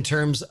 Ira, in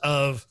terms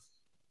of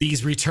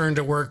these return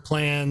to work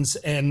plans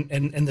and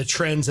the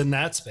trends in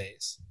that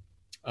space?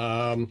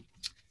 The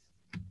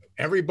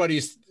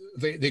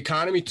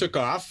economy took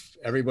off.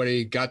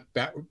 Everybody got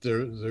back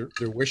their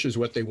wishes,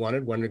 what they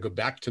wanted to go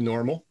back to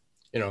normal.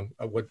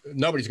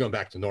 Nobody's going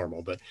back to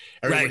normal, but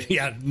right.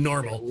 Yeah.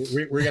 Normal.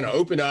 We're going to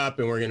open up,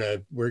 and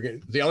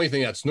the only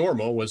thing that's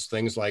normal was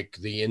things like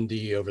the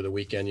Indy over the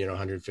weekend,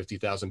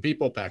 150,000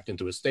 people packed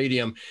into a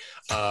stadium,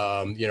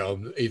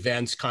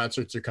 events,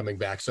 concerts are coming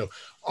back. So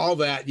all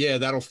that,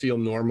 that'll feel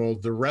normal.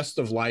 The rest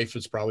of life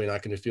is probably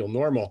not going to feel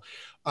normal.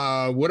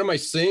 What am I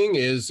seeing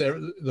is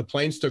the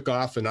planes took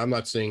off, and I'm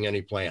not seeing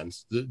any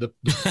plans. The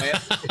plan,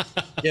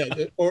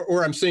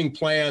 or I'm seeing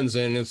plans,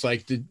 and it's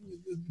like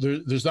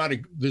there's not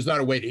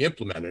a way to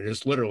implement it.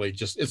 It's literally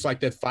it's like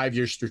that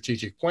 5-year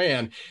strategic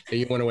plan that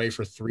you went away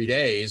for 3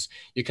 days.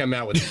 You come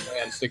out with a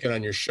plan, stick it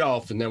on your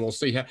shelf, and then we'll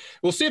see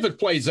if it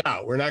plays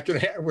out. We're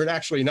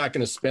actually not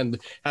going to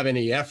have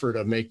any effort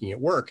of making it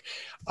work.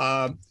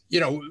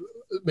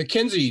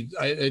 McKinsey,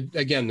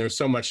 again, there's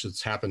so much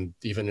that's happened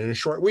even in a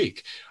short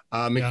week.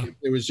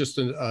 There was just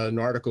an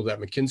article that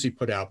McKinsey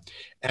put out,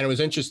 and it was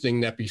interesting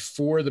that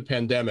before the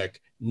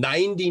pandemic,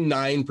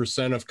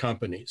 99% of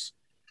companies,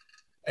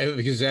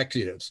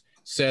 executives,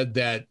 said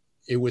that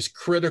it was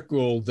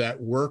critical that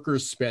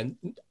workers spend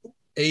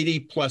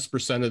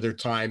 80+% of their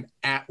time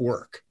at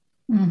work.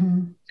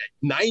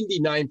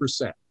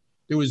 99%.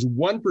 There was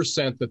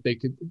 1%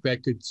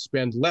 that could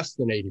spend less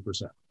than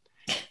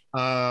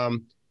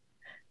 80%.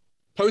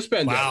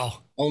 Post-pandemic,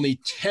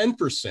 only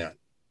 10%.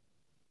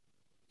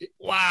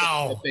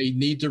 Wow. They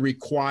need to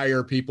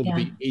require people to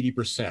be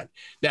 80%.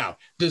 Now,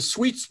 the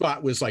sweet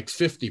spot was like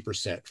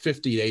 50%,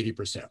 50 to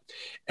 80%.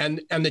 And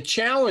the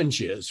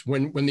challenge is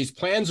when these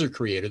plans are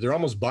created, they're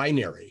almost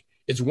binary.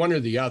 It's one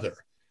or the other.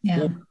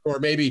 Yeah. Or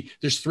maybe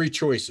there's 3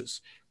 choices.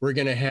 We're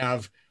going to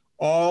have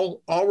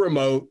all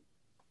remote,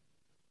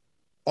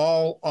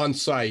 all on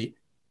site,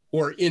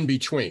 or in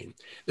between.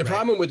 The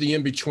problem with the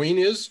in between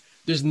is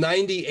there's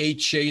 98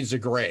 shades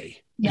of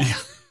gray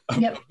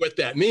of what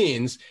that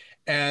means.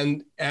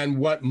 And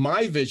what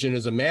my vision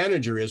as a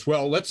manager is,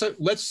 well, let's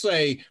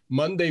say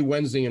Monday,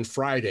 Wednesday, and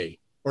Friday,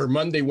 or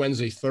Monday,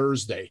 Wednesday,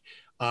 Thursday,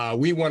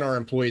 we want our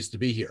employees to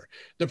be here.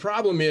 The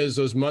problem is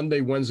those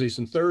Monday, Wednesdays,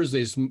 and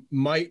Thursdays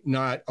might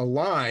not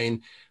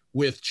align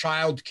with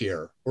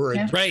childcare or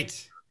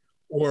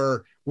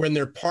when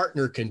their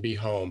partner can be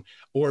home,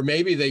 or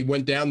maybe they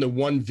went down to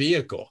one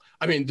vehicle.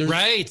 I mean, there's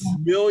a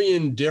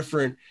million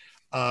different,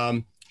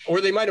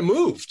 or they might have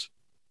moved.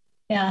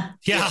 Yeah.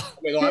 I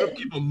mean, a lot of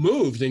people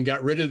moved and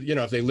got rid of,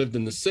 if they lived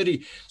in the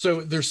city.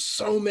 So there's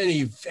so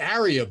many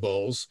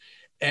variables,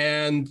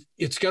 and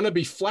it's going to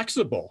be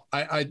flexible.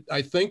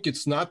 I think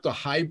it's not the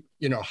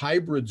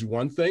hybrid's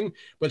one thing,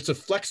 but it's a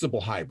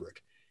flexible hybrid.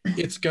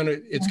 It's going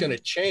to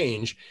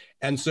change.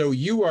 And so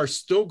you are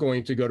still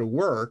going to go to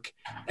work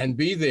and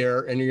be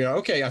there, and you go,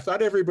 okay, I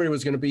thought everybody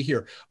was going to be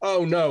here.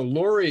 Oh no,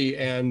 Lori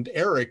and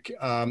Eric,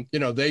 one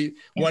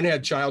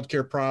had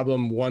childcare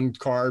problem, one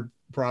car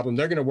problem.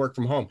 They're going to work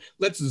from home.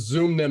 Let's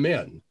Zoom them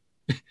in.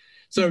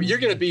 So you're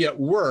going to be at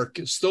work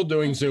still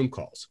doing Zoom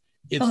calls.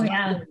 It's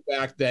not the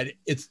fact that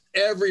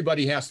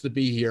everybody has to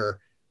be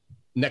here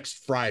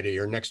next Friday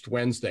or next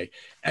Wednesday.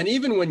 And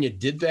even when you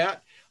did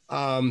that,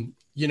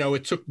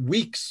 it took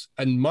weeks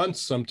and months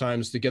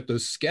sometimes to get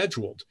those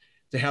scheduled,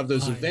 to have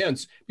those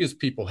events, because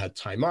people had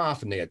time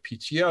off and they had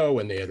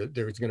PTO and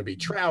there was going to be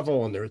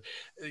travel and there was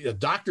a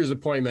doctor's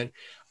appointment.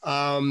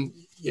 Last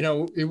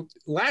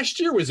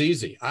year was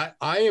easy. I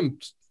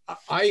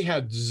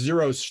had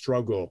zero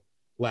struggle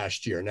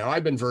last year. Now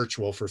I've been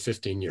virtual for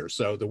 15 years,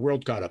 so the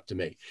world caught up to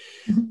me.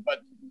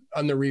 But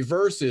on the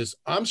reverse is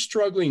I'm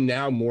struggling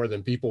now more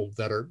than people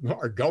that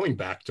are going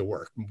back to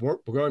work,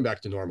 going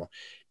back to normal.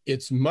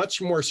 It's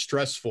much more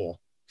stressful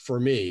for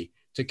me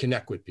to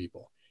connect with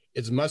people.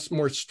 It's much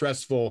more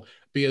stressful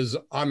because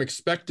I'm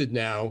expected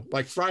now,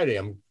 like Friday,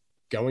 I'm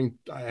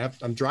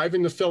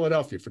driving to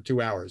Philadelphia for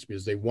 2 hours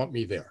because they want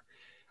me there.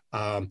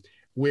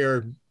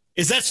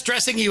 Is that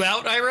stressing you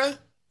out, Ira?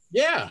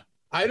 Yeah.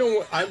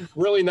 I'm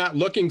really not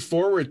looking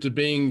forward to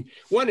being,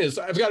 one is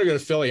I've got to go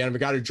to Philly and I've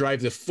got to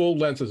drive the full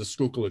length of the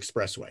Schuylkill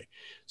Expressway.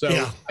 So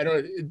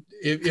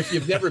if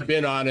you've never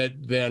been on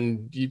it,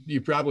 then you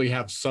probably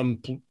have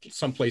some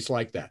place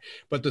like that.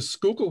 But the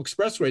Schuylkill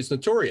Expressway is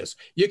notorious.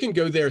 You can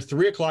go there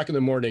 3:00 in the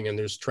morning and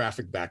there's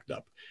traffic backed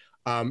up.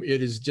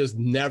 It is just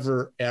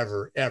never,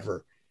 ever,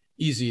 ever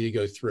easy to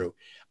go through.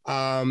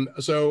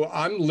 So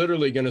I'm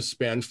literally going to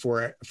spend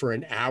for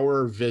an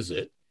hour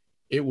visit.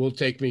 It will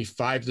take me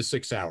 5 to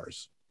 6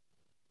 hours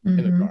in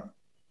the car.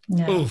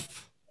 Yeah.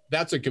 Oof.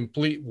 That's a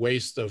complete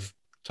waste of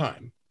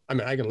time. I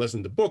mean, I can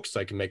listen to books,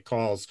 I can make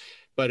calls,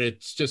 but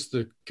it's just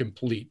a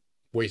complete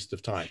waste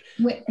of time.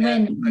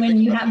 When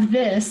you have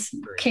this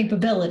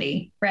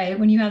capability, right?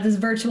 When you have this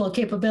virtual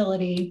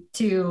capability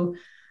to,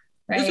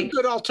 right? It's a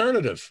good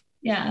alternative.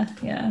 Yeah.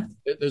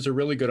 There's a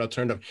really good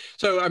alternative.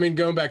 So, I mean,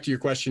 going back to your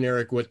question,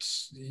 Eric, what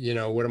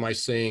am I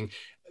seeing?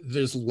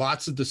 There's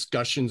lots of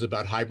discussions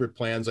about hybrid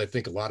plans. I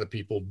think a lot of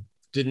people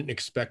didn't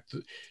expect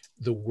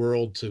the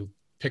world to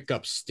pick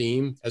up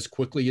steam as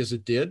quickly as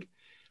it did.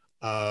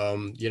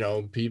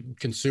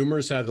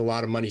 Consumers had a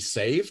lot of money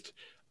saved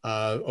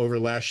over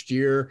last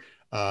year.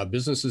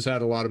 Businesses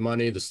had a lot of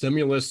money. The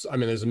stimulus, I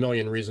mean, there's a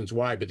million reasons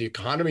why, but the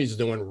economy is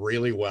doing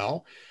really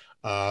well.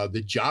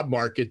 The job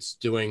market's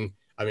doing,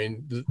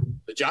 the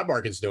job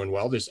market's doing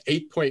well. There's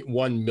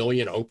 8.1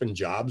 million open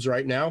jobs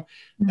right now.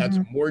 That's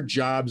more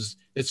jobs.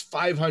 It's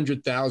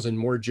 500,000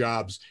 more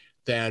jobs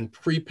than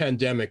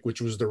pre-pandemic,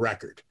 which was the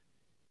record.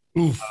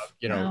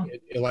 Wow.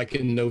 Like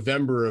in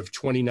November of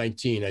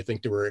 2019, I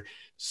think there were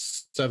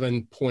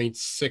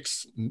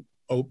 7.6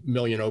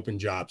 million open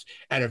jobs.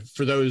 And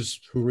for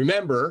those who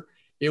remember,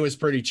 it was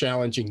pretty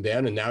challenging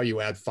then. And now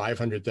you add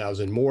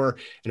 500,000 more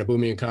in a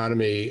booming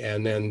economy.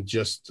 And then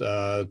just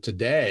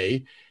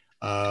today,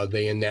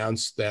 they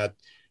announced that,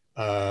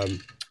 that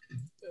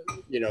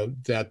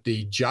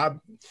the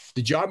job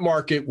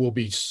market will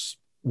be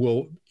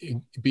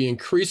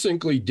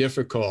increasingly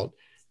difficult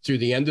through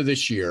the end of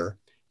this year.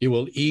 It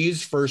will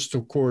ease first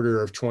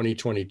quarter of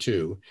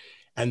 2022,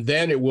 and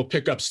then it will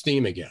pick up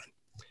steam again.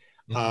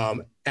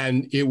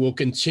 And it will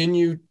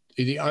continue,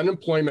 the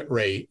unemployment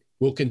rate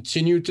will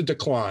continue to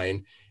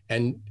decline,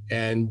 and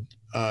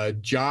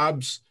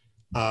jobs,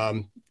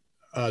 the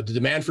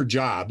demand for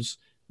jobs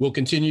will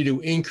continue to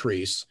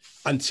increase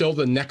until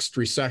the next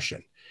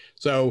recession.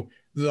 So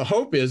the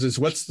hope is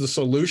what's the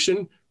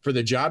solution for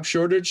the job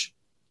shortage?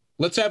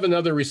 Let's have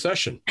another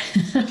recession.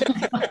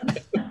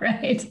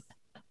 Right.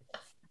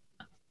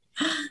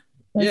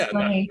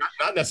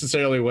 Not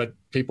necessarily what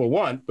people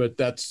want, but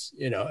that's,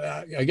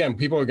 again,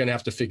 people are going to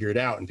have to figure it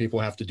out, and people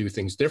have to do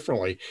things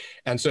differently.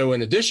 And so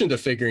in addition to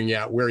figuring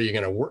out where you're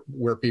going to work,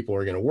 where people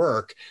are going to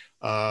work,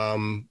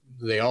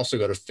 they also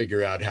got to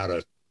figure out how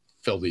to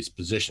fill these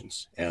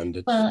positions.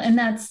 And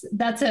that's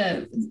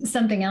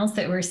something else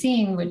that we're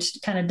seeing, which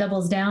kind of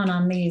doubles down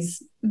on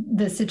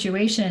the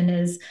situation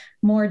is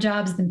more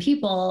jobs than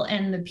people.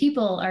 And the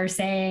people are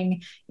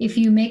saying, if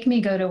you make me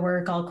go to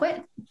work, I'll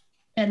quit.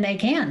 And they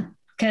can.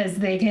 Because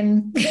they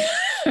can,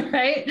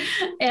 right?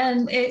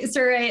 And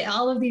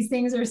all of these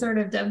things are sort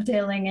of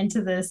dovetailing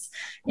into this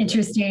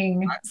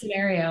interesting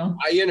scenario.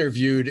 I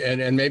interviewed,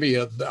 and maybe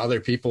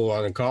other people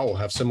on the call will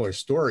have similar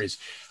stories.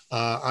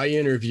 I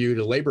interviewed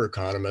a labor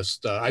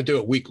economist. I do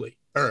it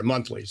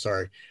monthly,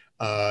 sorry.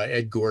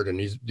 Ed Gordon,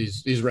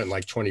 he's written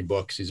like 20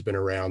 books. He's been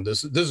around.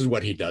 This is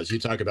what he does. You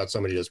talk about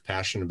somebody that's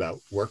passionate about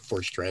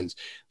workforce trends.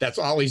 That's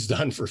all he's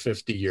done for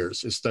 50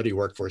 years is study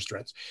workforce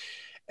trends.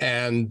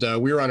 And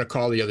we were on a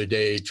call the other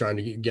day trying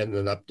to get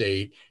an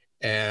update.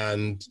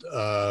 And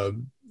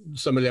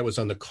somebody that was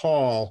on the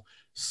call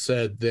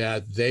said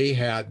that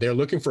they're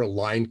looking for a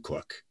line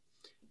cook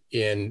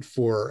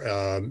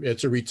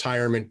it's a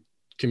retirement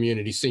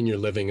community, senior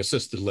living,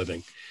 assisted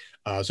living,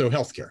 so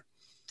healthcare.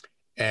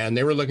 And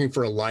they were looking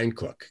for a line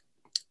cook.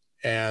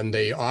 And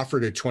they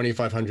offered a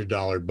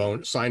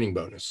 $2,500 signing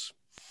bonus.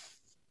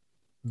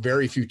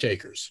 Very few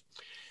takers.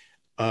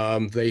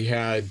 They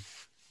had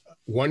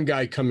one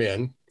guy come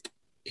in.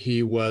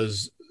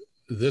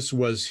 This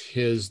was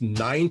his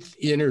 9th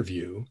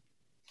interview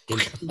in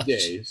 2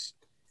 days.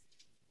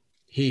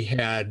 He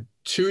had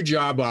 2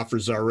 job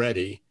offers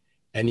already,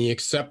 and he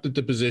accepted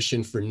the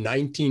position for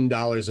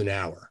 $19 an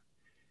hour.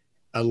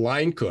 A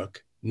line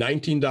cook,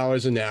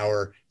 $19 an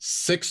hour,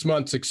 6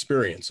 months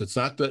experience. It's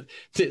not that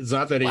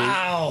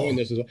Wow.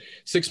 This is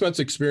 6 months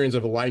experience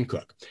of a line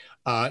cook.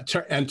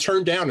 And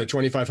turned down a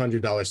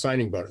 $2,500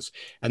 signing bonus.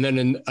 And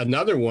then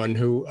another one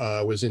who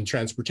was in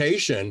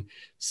transportation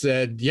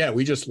said, yeah,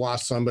 we just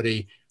lost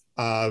somebody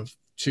to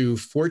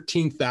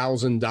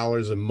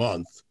 $14,000 a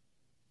month,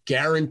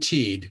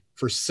 guaranteed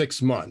for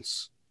 6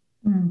 months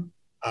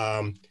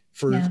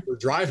for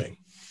driving.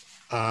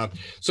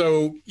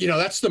 So,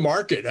 that's the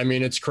market. I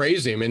mean, it's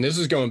crazy. I mean, this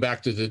is going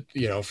back to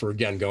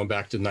going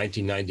back to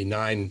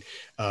 1999,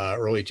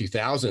 early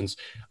 2000s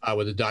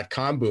with the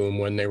dot-com boom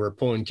when they were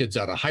pulling kids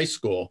out of high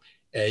school,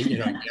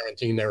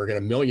 guaranteeing they were going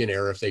to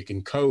millionaire if they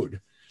can code,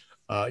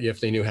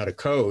 if they knew how to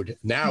code.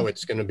 Now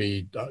it's going to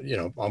be,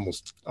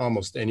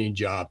 almost any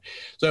job.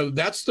 So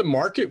that's the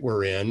market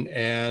we're in.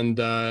 And,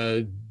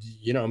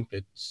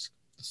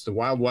 it's the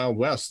wild, wild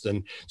west.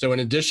 And so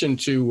in addition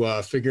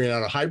to figuring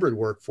out a hybrid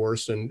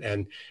workforce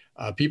and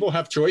people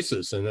have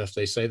choices. And if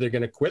they say they're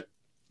going to quit,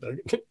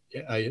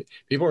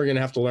 people are going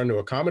to have to learn to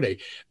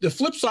accommodate. The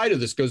flip side of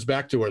this goes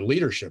back to our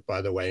leadership,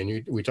 by the way. And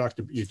you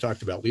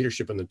talked about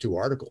leadership in the 2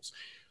 articles.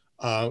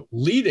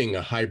 Leading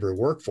a hybrid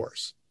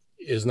workforce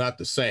is not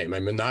the same.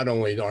 I mean, not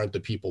only aren't the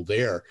people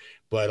there,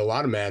 but a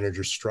lot of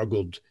managers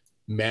struggled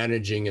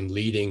managing and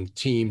leading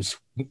teams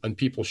when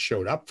people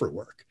showed up for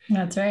work.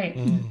 That's right.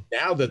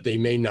 Now that they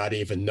may not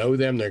even know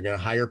them, they're going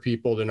to hire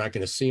people. They're not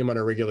going to see them on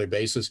a regular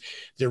basis.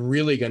 They're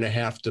really going to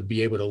have to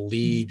be able to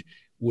lead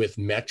with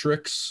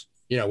metrics,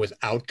 with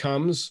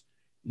outcomes,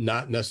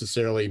 not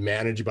necessarily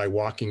managed by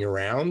walking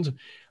around.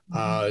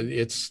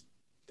 It's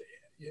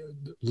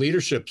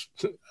leadership.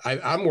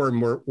 I'm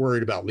more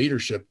worried about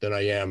leadership than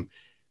I am,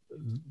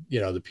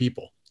 the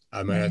people.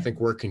 I mean, I think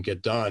work can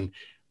get done,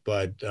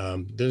 but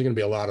there's going to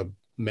be a lot of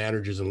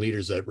managers and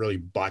leaders that really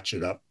botch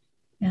it up.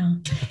 Yeah.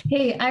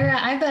 Hey, Ira,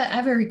 I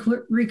have a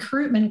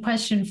recruitment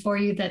question for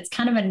you that's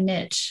kind of a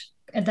niche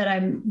that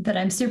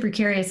I'm super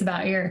curious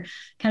about your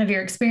kind of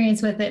your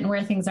experience with it and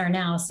where things are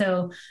now.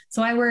 So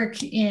I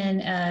work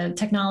in a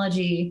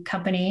technology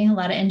company, a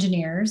lot of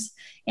engineers,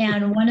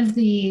 and one of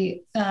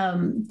the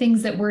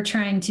things that we're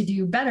trying to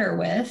do better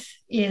with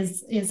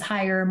is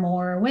hire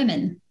more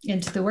women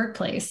into the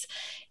workplace.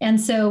 And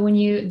so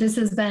this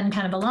has been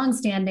kind of a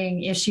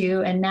longstanding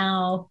issue and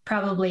now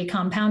probably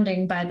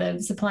compounding by the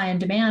supply and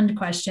demand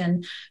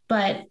question.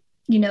 But,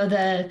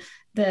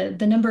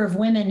 the number of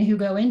women who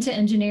go into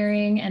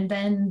engineering and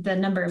then the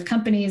number of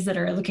companies that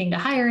are looking to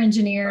hire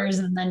engineers,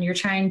 and then you're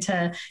trying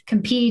to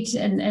compete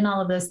and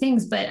all of those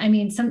things. But I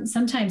mean,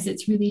 sometimes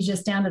it's really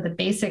just down to the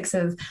basics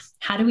of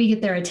how do we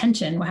get their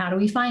attention? How do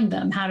we find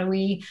them? How do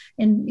we,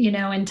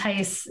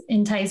 entice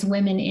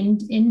women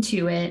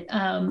into it?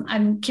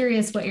 I'm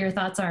curious what your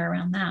thoughts are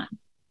around that.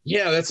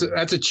 Yeah, that's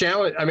a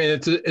challenge. I mean,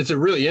 it's a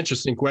really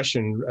interesting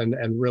question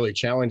and really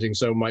challenging.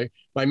 So my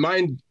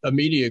mind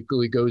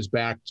immediately goes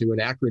back to an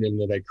acronym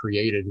that I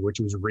created, which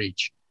was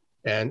REACH,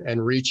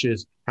 and REACH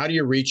is how do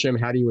you reach them?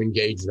 How do you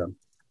engage them?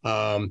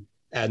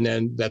 And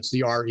then that's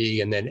the RE,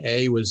 and then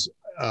A was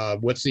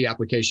what's the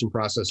application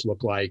process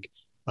look like?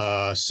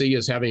 C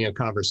is having a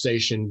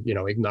conversation,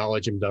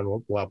 acknowledge them,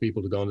 don't allow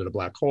people to go into the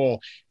black hole,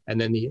 and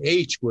then the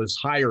H was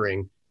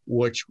hiring,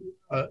 which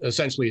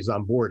essentially is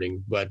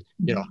onboarding, but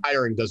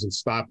hiring doesn't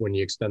stop when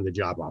you extend the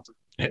job offer.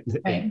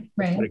 Right.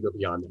 Got to go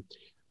beyond them.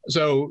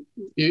 So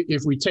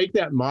if we take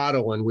that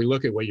model and we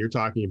look at what you're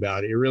talking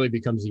about, it really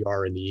becomes the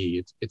R and the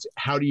E. It's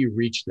how do you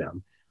reach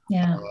them,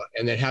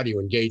 and then how do you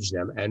engage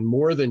them, and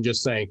more than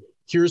just saying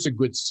here's a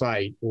good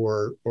site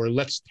or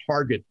let's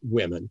target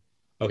women.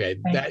 Okay,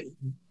 right.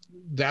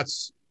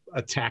 That's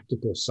a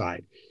tactical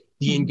side.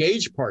 The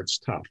engage part's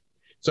tough.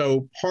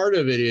 So part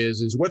of it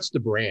is what's the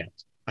brand?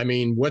 I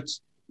mean,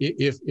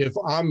 if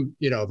I'm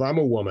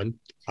a woman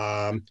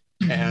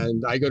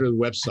and I go to the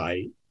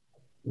website,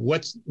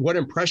 what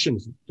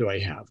impressions do I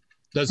have?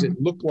 Does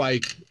it look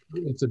like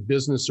it's a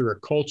business or a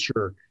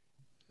culture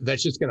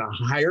that's just going to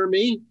hire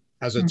me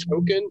as a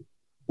token,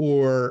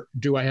 or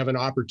do I have an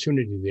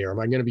opportunity there? Am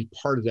I going to be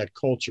part of that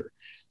culture?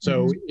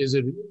 So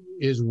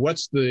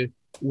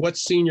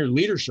what's senior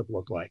leadership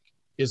look like?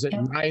 Is it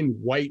 9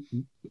 white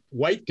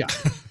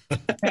guys?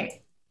 Right.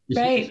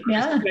 Right.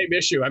 Yeah. Same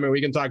issue. I mean,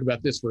 we can talk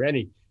about this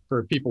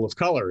for people of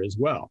color as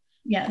well.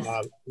 Yes.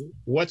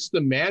 What's the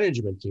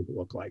management team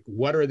look like?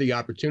 What are the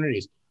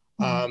opportunities?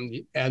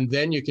 And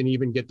then you can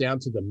even get down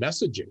to the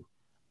messaging.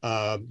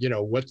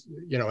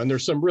 And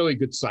there's some really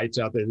good sites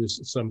out there.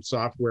 There's some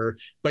software,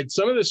 but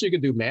some of this you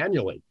can do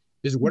manually.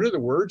 Is what are the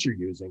words you're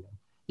using?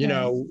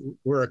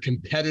 We're a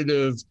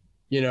competitive,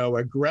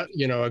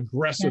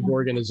 aggressive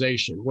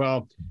organization.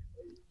 Well,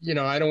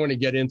 I don't want to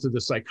get into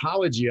the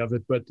psychology of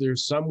it, but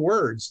there's some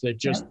words that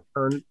just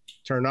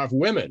turn off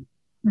women.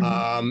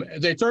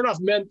 They turn off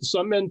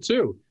some men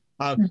too.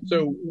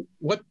 So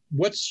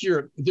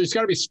there's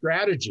got to be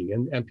strategy,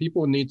 and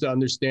people need to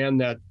understand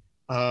that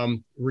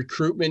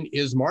recruitment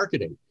is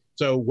marketing.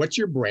 So what's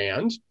your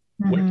brand?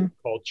 What's your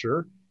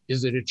culture?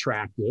 Is it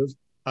attractive?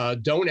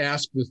 Don't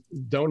ask the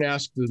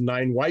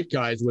 9 white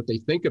guys what they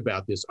think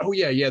about this. Oh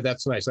yeah,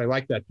 that's nice. I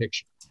like that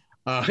picture.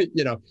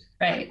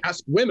 Right.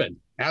 Ask women,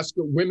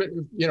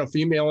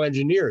 female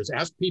engineers,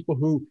 ask people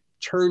who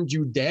turned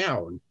you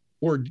down,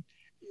 or,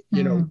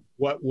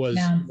 what were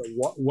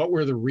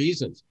the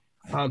reasons?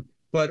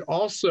 But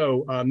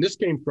also this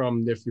came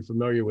from, if you're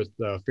familiar with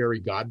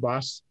Fairy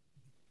Godboss,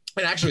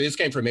 and actually this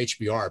came from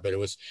HBR, but it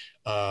was,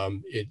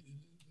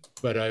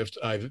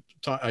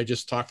 I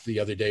just talked the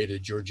other day to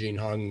Georgine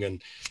Hung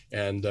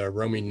and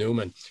Romy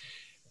Newman.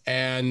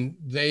 And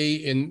they,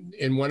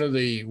 in one of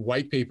the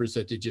white papers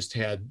that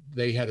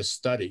they had a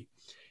study,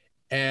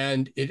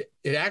 and it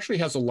actually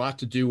has a lot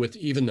to do with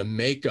even the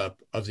makeup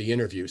of the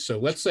interview. So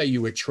let's say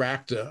you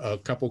attract a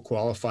couple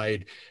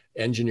qualified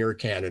engineer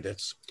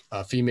candidates,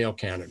 female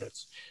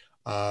candidates,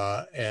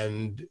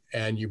 and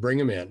you bring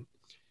them in.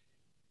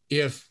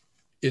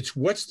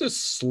 What's the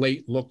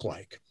slate look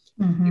like?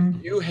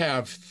 If you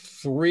have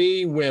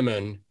 3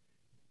 women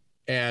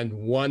and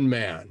 1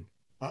 man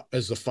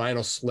as the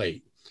final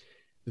slate,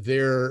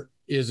 there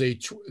is I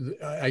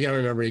can't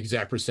remember the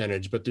exact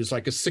percentage, but there's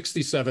like a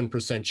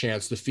 67%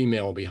 chance the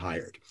female will be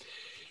hired.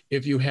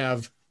 If you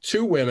have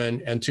 2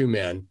 women and 2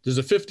 men, there's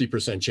a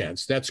 50%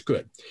 chance. That's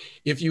good.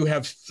 If you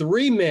have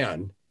 3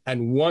 men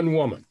and 1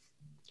 woman,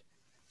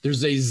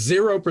 there's a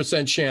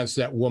 0% chance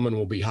that woman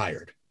will be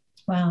hired.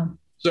 Wow.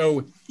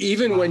 So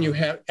even when you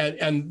have,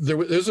 and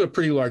there's a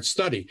pretty large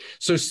study.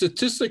 So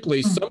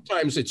statistically,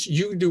 sometimes it's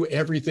you do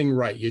everything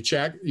right. You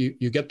check,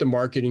 you get the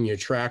marketing, you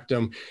attract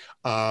them,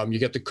 you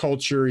get the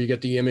culture, you get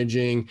the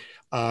imaging,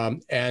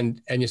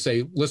 and you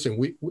say, listen,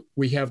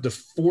 we have the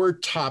 4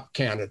 top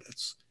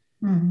candidates,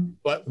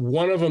 but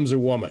one of them's a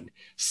woman.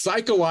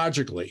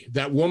 Psychologically,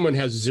 that woman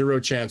has 0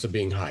 chance of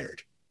being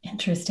hired.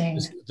 Interesting.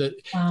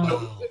 Wow.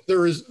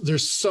 So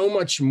there's so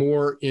much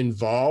more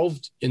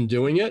involved in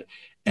doing it.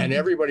 And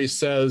everybody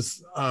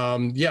says,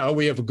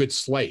 we have a good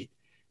slate.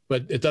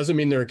 but it doesn't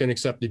mean they're going to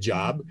accept the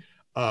job.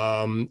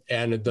 And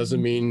it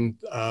doesn't mean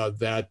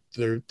that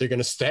they're going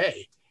to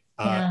stay.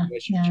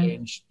 Unless you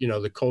change,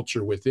 the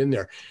culture within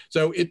there.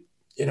 So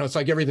it's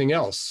like everything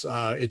else.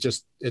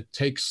 It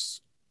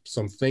takes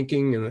some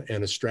thinking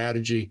and a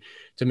strategy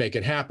to make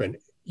it happen.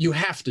 You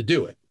have to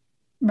do it.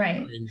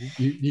 Right.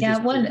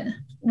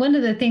 One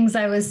of the things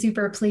I was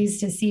super pleased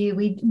to see,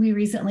 we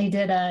recently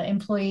did an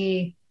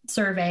employee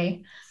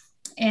survey,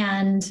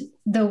 and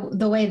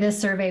the way this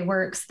survey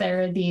works,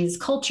 there are these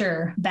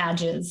culture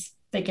badges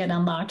that get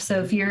unlocked.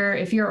 So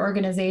if your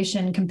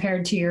organization,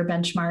 compared to your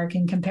benchmark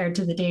and compared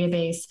to the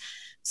database,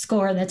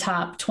 score in the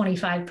top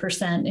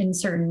 25% in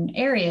certain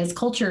areas,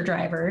 culture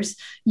drivers,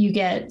 you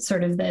get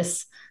sort of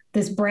this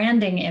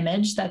branding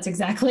image. That's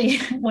exactly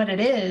what it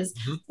is.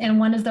 Mm-hmm. And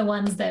one of the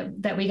ones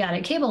that we got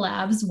at Cable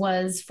Labs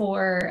was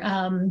for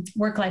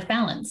work-life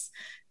balance,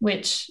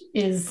 which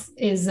is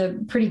a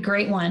pretty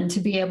great one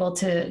to be able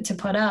to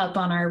put up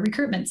on our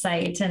recruitment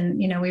site. And,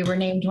 we were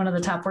named one of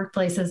the top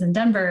workplaces in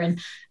Denver. And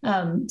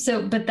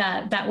but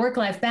that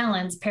work-life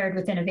balance paired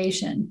with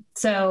innovation.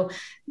 So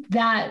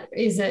that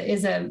is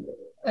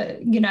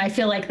I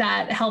feel like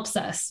that helps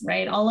us,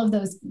 right? All of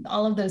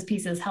those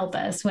pieces help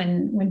us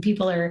when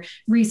people are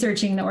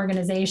researching the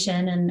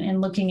organization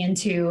and looking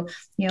into,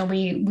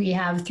 we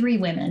have 3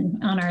 women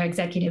on our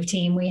executive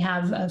team. We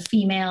have a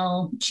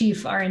female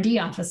chief R&D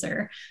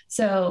officer.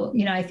 So,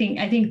 I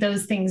think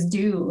those things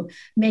do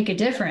make a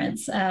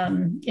difference.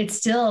 It's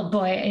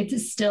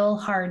still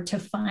hard to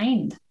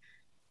find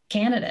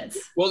candidates.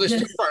 Well, there's 2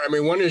 parts. I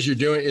mean, one is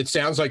it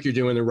sounds like you're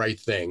doing the right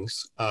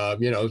things, but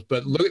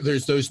look,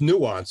 there's those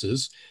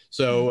nuances.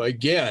 So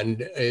again,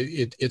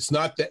 it's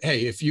not that,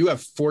 hey, if you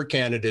have 4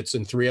 candidates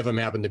and 3 of them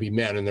happen to be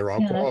men and they're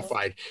all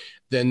qualified,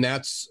 then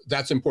that's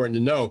important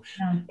to know.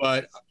 Yeah.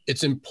 But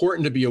it's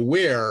important to be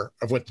aware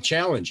of what the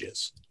challenge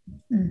is.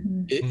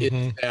 Mm-hmm.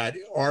 It's that,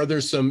 are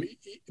there some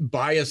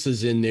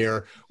biases in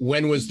there?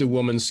 When was the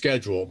woman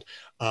scheduled?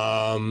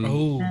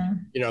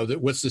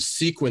 What's the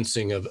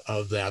sequencing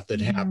of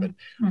that happened?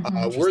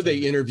 Were they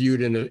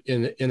interviewed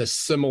in a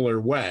similar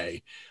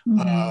way?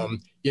 Mm-hmm.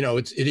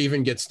 It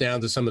even gets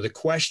down to some of the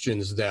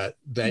questions that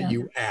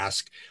you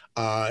ask,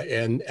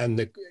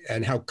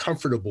 and how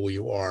comfortable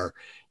you are,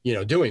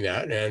 doing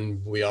that.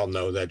 And we all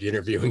know that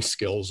interviewing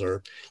skills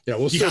are,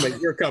 we'll assume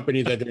at your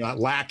company that they're not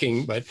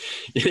lacking, but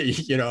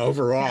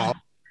overall.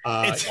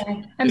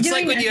 It's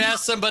like when you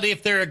ask somebody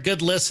if they're a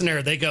good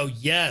listener, they go,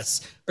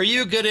 yes. Are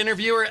you a good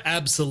interviewer?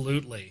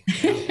 Absolutely.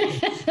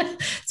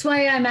 That's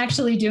why I'm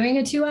actually doing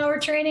a 2-hour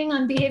training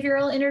on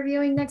behavioral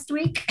interviewing next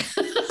week.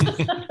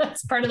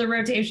 That's part of the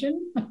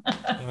rotation. Oh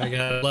my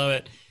God, I love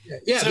it.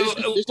 Yeah, so,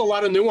 there's a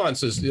lot of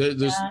nuances.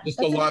 There's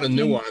just a lot of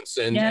nuance.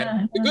 And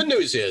the good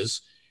news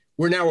is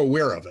we're now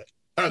aware of it.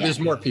 There's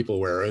more people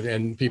aware,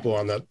 and people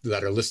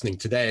that are listening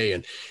today,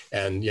 and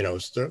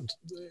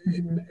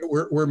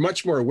we're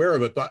much more aware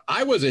of it. But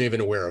I wasn't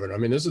even aware of it. I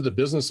mean, this is the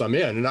business I'm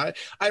in, and I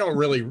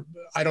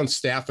don't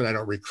staff and I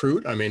don't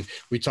recruit. I mean,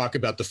 we talk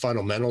about the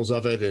fundamentals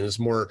of it, and it's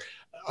more.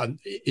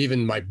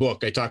 Even my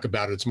book, I talk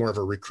about it. It's more of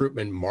a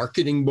recruitment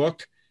marketing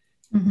book,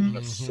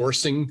 a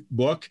sourcing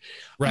book,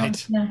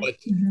 right? But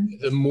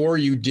the more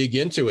you dig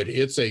into it,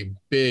 it's a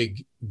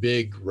big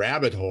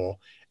rabbit hole.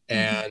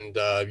 And,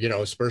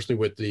 especially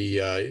with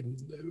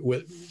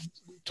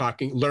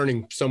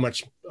learning so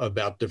much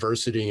about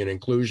diversity and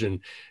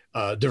inclusion,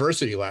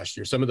 diversity last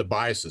year, some of the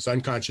biases,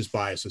 unconscious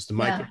biases,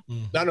 not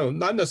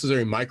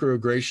necessarily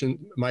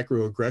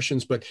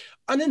microaggressions, but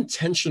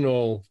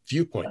unintentional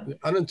viewpoint,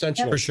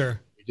 unintentional. For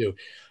sure. We do.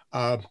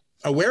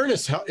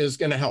 Awareness is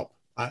going to help.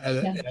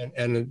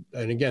 And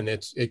again,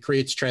 it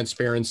creates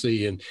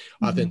transparency and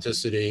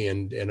authenticity,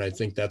 and I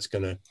think that's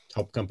going to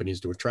help companies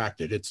to attract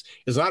it. It's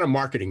not a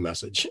marketing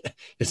message.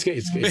 It's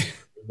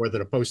more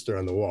than a poster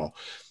on the wall.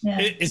 Yeah.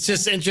 It's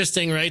just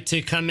interesting, right,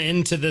 to come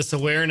into this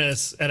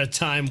awareness at a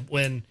time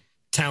when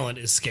talent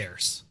is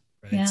scarce,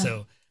 right? Yeah.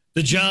 So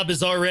the job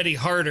is already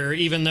harder,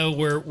 even though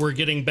we're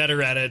getting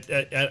better at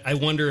it. I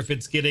wonder if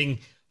it's getting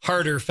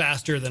harder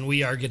faster than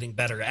we are getting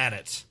better at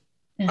it.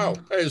 Oh,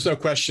 there's no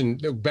question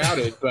about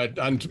it. But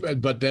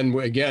then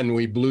again,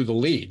 we blew the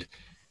lead.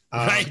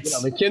 Right.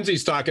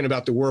 McKinsey's talking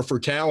about the war for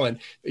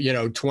talent,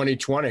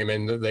 2020. I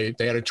mean, they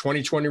had a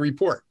 2020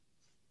 report.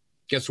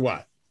 Guess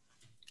what?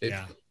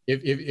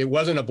 It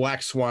wasn't a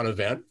black swan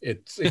event.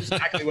 It's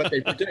exactly what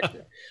they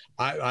predicted.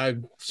 I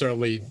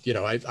certainly,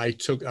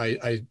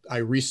 I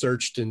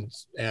researched and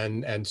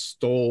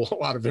stole a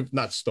lot of it,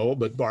 not stole,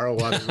 but borrow a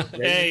lot of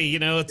information. Hey,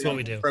 it's what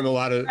we do from a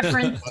lot of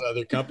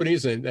other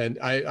companies, and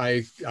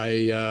I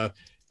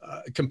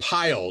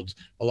compiled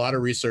a lot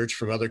of research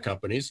from other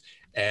companies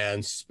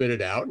and spit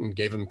it out and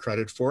gave them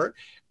credit for it.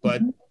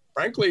 But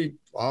frankly,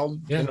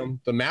 the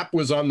map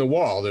was on the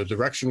wall. The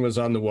direction was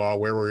on the wall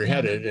where we're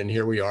headed, and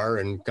here we are,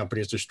 and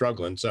companies are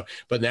struggling. So,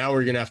 but now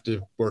we're going to have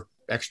to work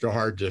extra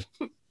hard to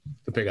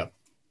pick up.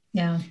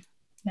 Yeah.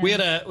 We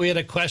had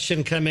a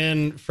question come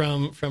in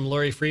from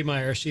Lori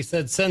Freemeyer. She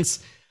said,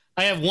 since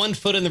I have one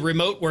foot in the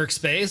remote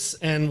workspace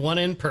and one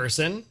in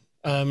person,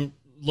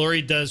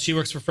 Lori she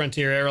works for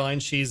Frontier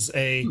Airlines. She's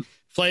a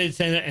flight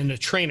attendant and a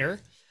trainer.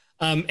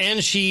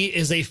 And she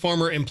is a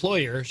former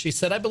employer. She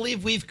said, I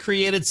believe we've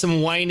created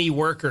some whiny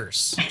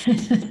workers.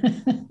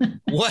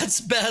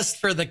 What's best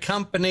for the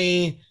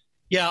company?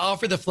 Yeah,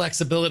 offer the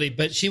flexibility.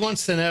 But she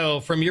wants to know,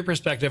 from your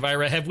perspective,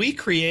 Ira, have we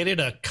created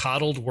a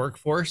coddled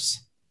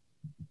workforce?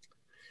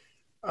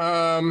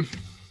 I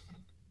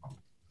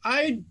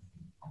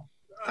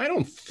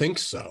don't think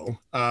so.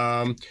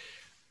 I'm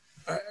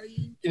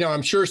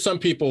sure some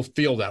people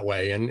feel that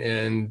way.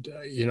 And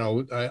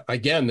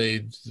again,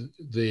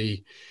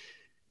 the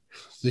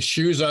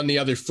shoe's on the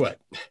other foot.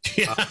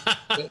 Yeah,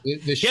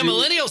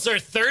 millennials are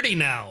 30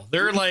 now.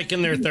 They're like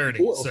in their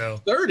 30s. So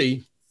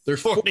 30, they're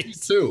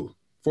 42.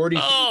 40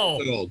 years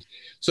old.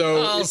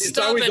 So it's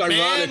always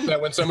ironic that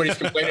when somebody's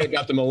complaining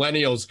about the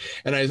millennials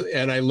and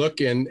I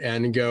look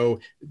and go,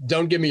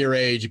 don't give me your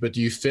age, but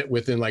do you fit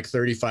within like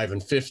 35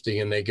 and 50?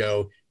 And they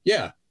go,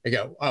 yeah. I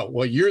go, oh,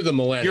 well, you're the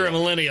millennial. You're a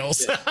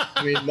millennials.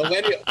 I mean,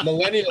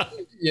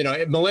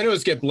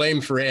 millennials get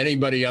blamed for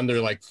anybody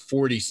under like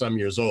 40 some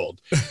years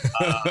old.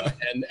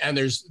 And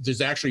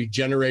there's actually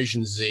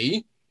Generation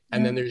Z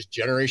and then there's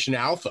Generation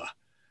Alpha.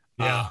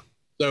 Yeah.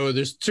 So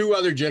there's two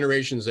other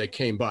generations that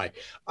came by.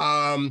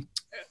 Are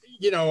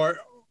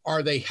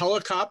they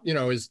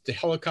helicopter? Is the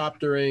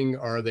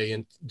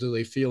helicoptering? Do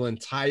they feel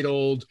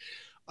entitled?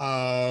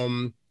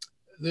 The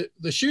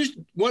shoes.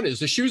 One is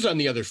the shoes on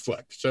the other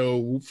foot.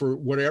 So for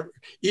whatever,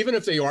 even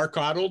if they are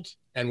coddled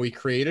and we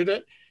created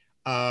it,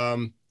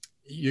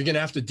 you're going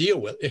to have to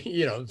deal with.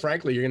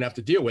 Frankly, you're going to have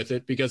to deal with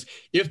it because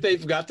if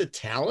they've got the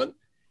talent,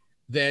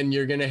 then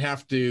you're going to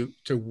have to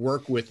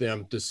work with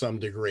them to some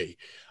degree.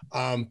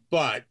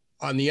 But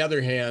on the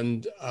other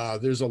hand,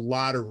 there's a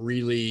lot of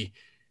really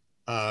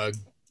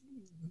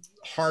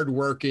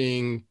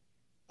hardworking,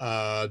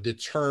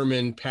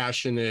 determined,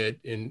 passionate,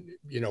 and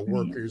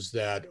workers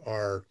that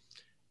are,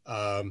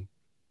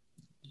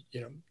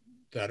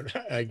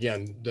 that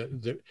again,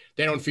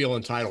 they don't feel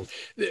entitled.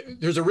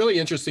 There's a really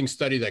interesting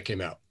study that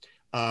came out,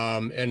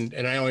 and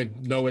I only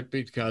know it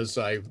because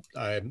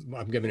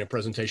I'm giving a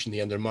presentation at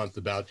the end of the month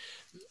about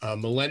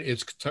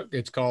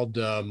It's called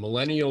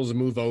Millennials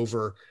Move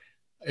Over.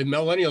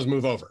 Millennials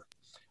Move Over,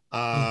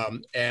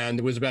 and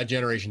it was about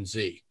Generation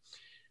Z.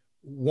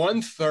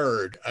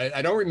 1/3,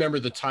 I don't remember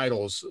the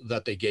titles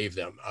that they gave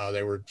them.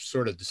 They were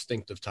sort of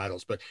distinctive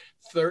titles, but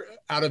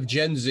out of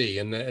Gen Z,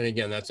 and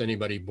again, that's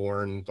anybody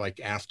born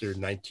like after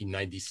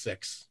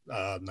 1996,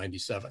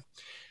 97.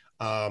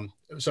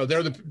 So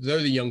they're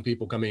the young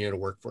people coming into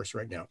the workforce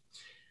right now.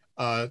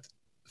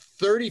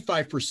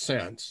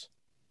 35%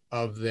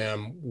 of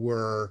them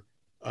were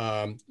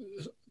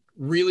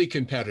really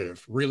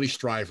competitive, really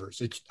strivers.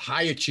 It's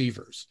high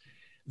achievers.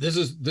 This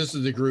is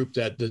the group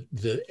that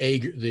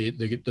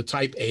the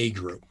type A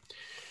group.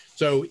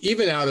 So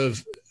even out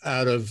of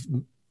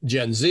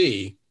Gen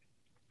Z,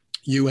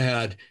 you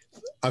had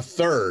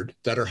 1/3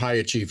 that are high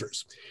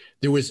achievers.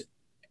 There was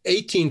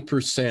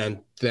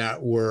 18%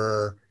 that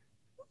were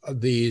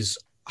these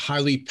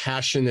highly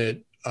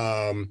passionate,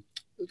 kind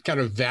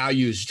of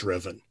values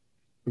driven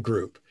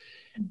group.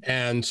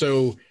 And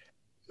so,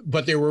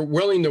 but they were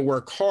willing to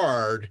work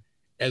hard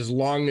as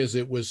long as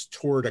it was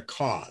toward a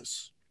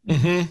cause.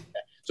 Mm-hmm.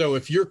 So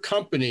if your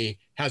company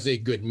has a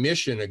good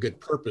mission, a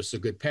good purpose, a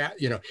good path,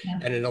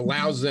 and it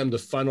allows them to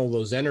funnel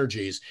those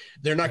energies,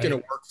 they're not going to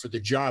work for the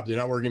job. They're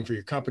not working for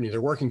your company.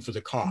 They're working for the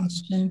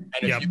cause. And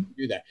if you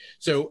do that,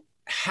 so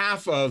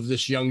half of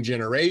this young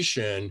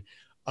generation,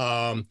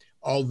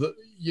 although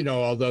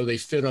they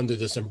fit under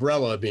this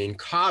umbrella of being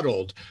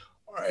coddled,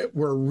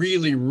 were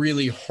really,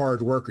 really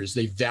hard workers.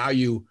 They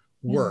value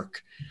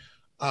work.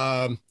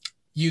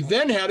 You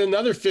then had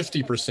another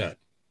 50%.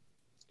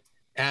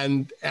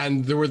 And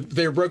they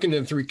were broken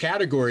into 3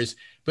 categories,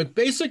 but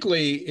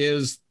basically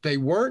they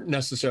weren't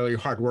necessarily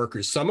hard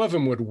workers. Some of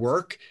them would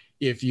work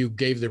if you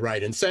gave the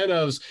right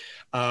incentives.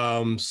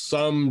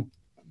 Some,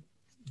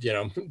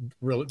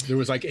 really, there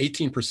was like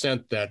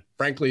 18% that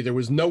frankly, there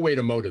was no way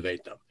to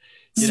motivate them.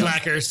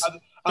 Slackers.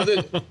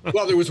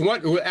 Well, there was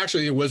one,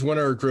 actually it was one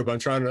other group. I'm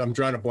trying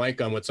to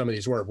blank on what some of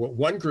these were.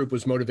 One group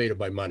was motivated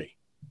by money.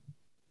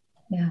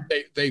 Yeah.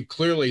 They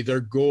clearly, their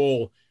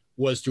goal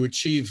was to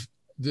achieve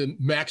the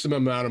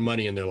maximum amount of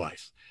money in their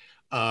life.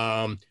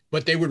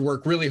 But they would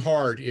work really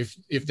hard if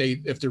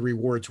the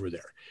rewards were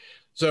there.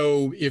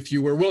 So if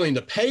you were willing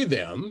to pay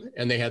them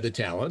and they had the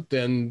talent,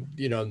 then,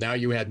 now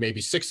you had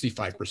maybe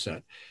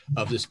 65%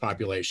 of this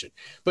population,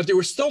 but there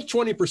was still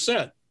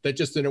 20% that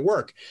just didn't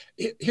work.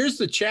 Here's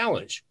the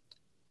challenge.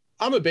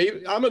 I'm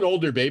an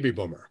older baby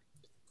boomer.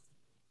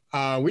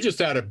 We just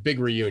had a big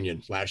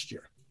reunion last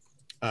year,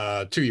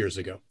 2 years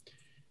ago.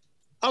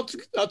 I'll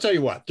tell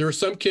you what, there's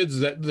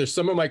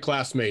some of my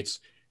classmates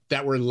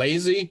that were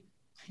lazy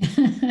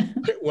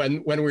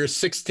when we were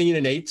 16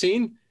 and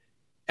 18,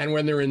 and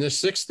when they're in their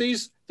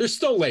 60s, they're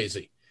still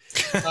lazy.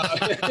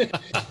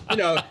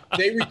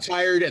 They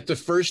retired at the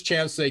first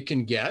chance they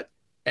can get,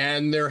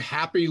 and they're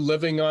happy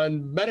living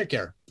on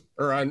Medicare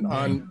or on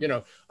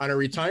a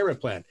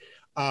retirement plan.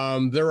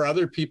 There are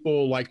other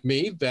people like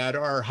me that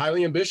are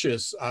highly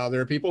ambitious.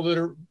 There are people that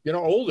are,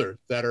 older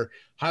that are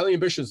highly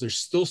ambitious. They're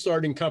still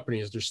starting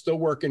companies. They're still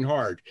working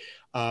hard.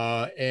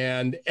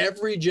 And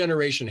every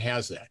generation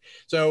has that.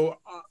 So,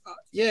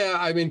 yeah,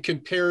 I mean,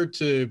 compared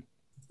to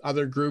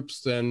other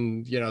groups,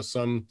 then, I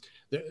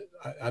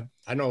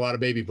know a lot of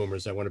baby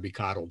boomers that want to be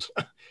coddled,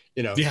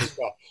 Yeah. as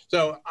well.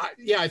 So,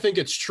 I think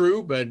it's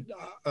true, but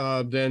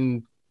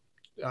then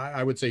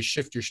I would say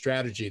shift your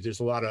strategy. There's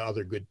a lot of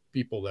other good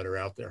people that are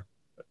out there.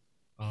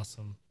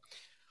 Awesome.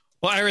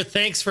 Well, Ira,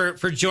 thanks for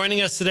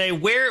joining us today.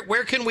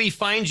 Where can we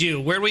find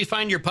you? Where do we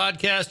find your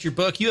podcast, your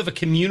book? You have a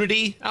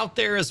community out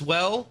there as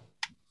well?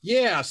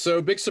 Yeah.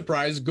 So big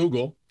surprise,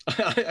 Google.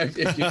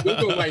 If you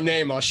Google my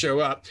name, I'll show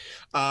up.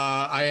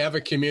 I have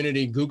a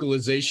community,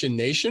 Googleization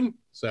Nation.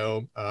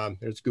 So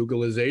there's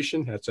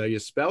Googleization. That's how you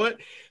spell it.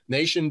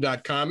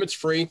 Nation.com. It's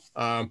free.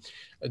 I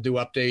do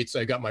updates.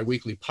 I got my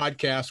weekly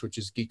podcast, which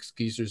is Geeks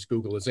Geezers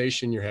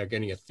Googleization. You're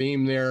getting a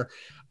theme there.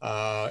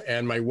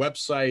 And my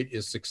website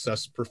is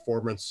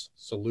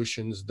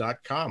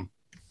successperformancesolutions.com.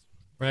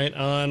 Right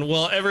on.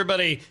 Well,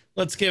 everybody,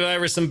 let's give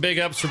Ira some big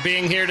ups for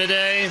being here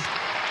today.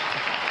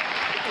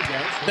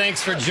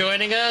 Thanks for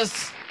joining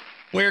us.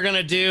 We're going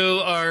to do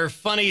our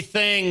funny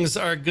things,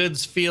 our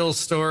goods feel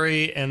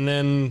story, and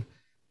then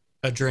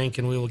a drink,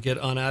 and we will get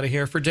on out of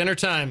here for dinner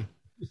time.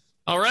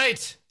 All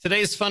right.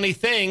 Today's funny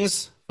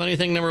things. Funny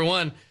thing number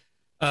one.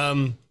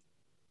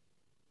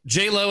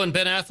 J-Lo and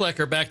Ben Affleck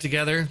are back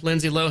together.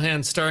 Lindsay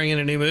Lohan starring in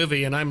a new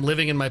movie, and I'm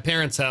living in my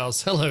parents'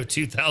 house. Hello,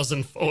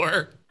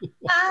 2004.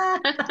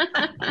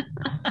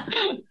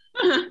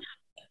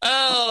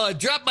 Oh, I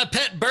dropped my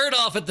pet bird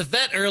off at the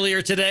vet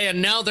earlier today,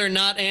 and now they're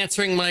not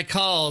answering my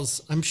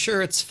calls. I'm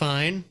sure it's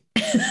fine.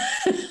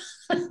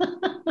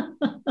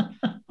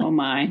 Oh,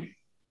 my.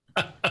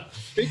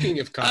 Speaking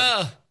of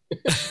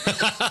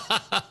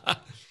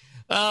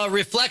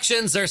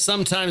reflections are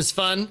sometimes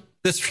fun.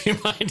 This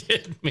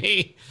reminded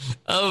me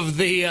of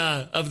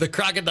the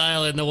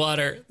crocodile in the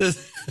water.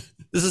 This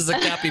is a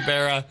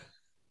capybara.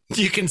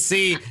 You can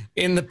see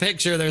in the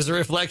picture there's a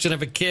reflection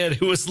of a kid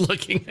who was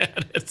looking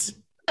at it.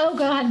 Oh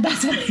God,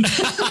 that's what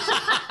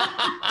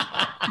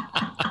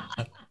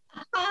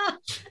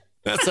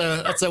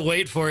That's a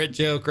wait for it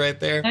joke right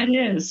there. That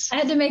is. I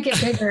had to make it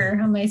bigger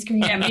on my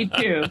screen. Yeah, me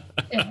too.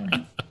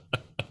 Yeah.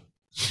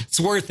 It's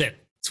worth it.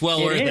 It's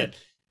well worth it.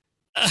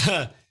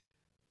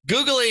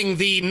 Googling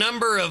the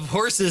number of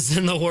horses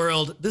in the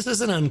world. This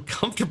is an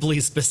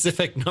uncomfortably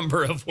specific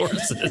number of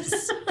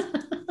horses.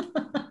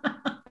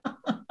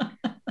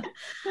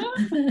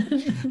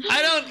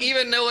 I don't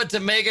even know what to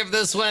make of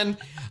this one.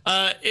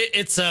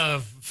 It's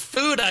a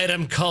food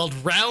item called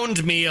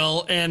round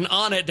meal, and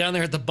on it down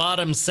there at the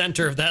bottom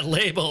center of that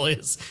label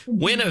is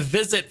win a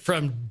visit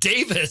from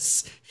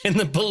Davis, and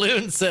the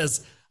balloon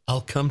says,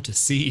 "I'll come to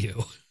see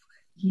you."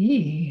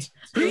 Yeah.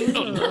 I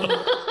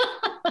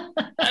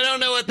don't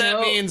know what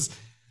that means.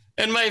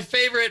 And my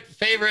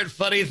favorite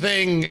funny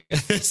thing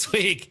this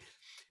week,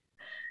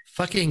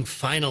 fucking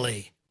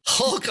finally,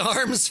 Hulk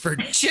arms for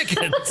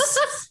chickens.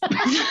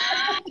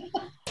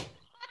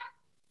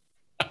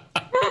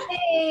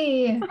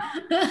 Hey.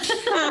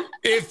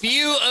 If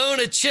you own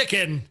a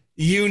chicken,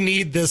 you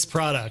need this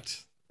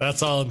product.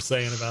 That's all I'm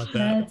saying about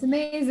that. That's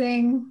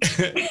amazing.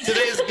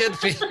 Today's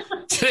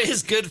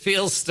good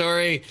feel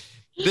story.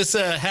 This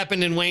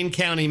happened in Wayne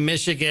County,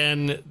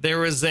 Michigan. There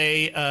was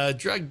a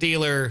drug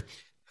dealer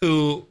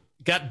who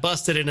got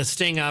busted in a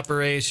sting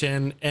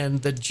operation,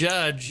 and the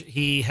judge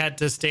he had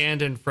to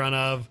stand in front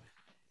of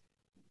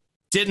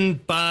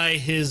didn't buy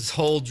his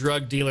whole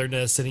drug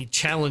dealerness, and he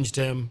challenged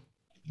him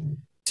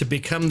to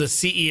become the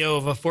CEO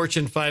of a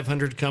Fortune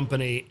 500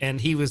 company,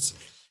 and he was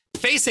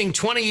facing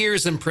 20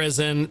 years in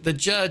prison. The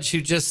judge,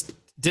 who just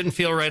didn't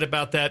feel right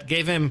about that,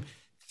 gave him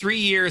 3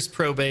 years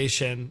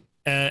probation,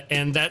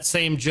 and that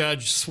same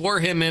judge swore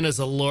him in as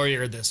a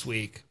lawyer this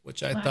week,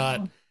 which I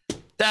thought,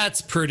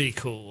 that's pretty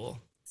cool.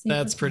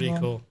 That's pretty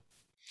cool.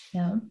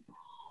 Yeah.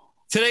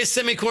 Today's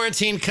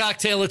semi-quarantine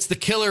cocktail, it's the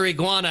Killer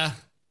Iguana.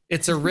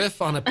 It's a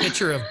riff on a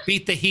pitcher of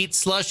Beat the Heat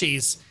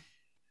slushies.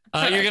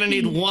 You're going to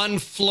need one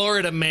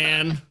Florida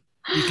man.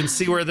 You can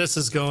see where this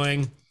is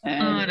going.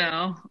 Oh,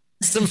 no.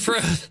 Some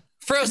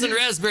frozen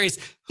raspberries.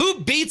 Who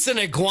beats an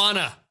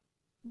iguana?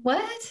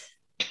 What?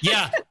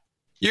 Yeah.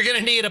 You're going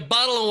to need a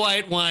bottle of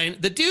white wine.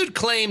 The dude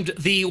claimed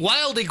the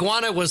wild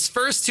iguana was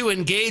first to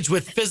engage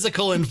with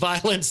physical and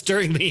violence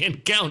during the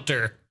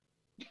encounter.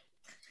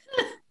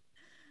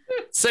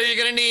 So you're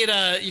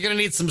gonna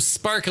need some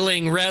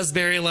sparkling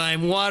raspberry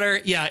lime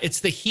water. Yeah, it's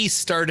the he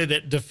started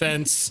it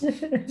defense.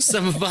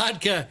 Some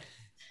vodka.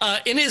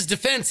 In his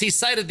defense, he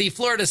cited the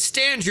Florida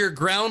Stand Your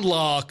Ground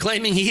law,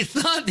 claiming he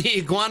thought the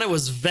iguana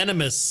was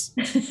venomous.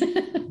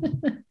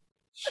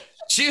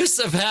 Juice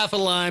of half a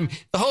lime.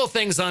 The whole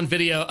thing's on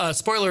video.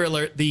 Spoiler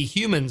alert: the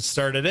humans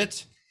started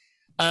it.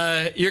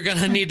 You're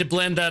gonna need to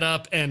blend that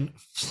up, and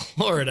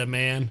Florida,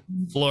 man,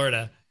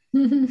 Florida.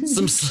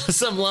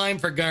 Some lime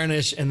for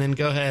garnish, and then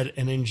go ahead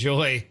and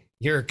enjoy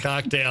your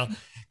cocktail.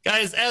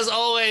 Guys, as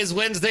always,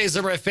 Wednesdays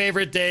are my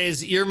favorite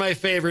days. You're my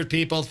favorite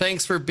people.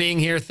 Thanks for being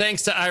here.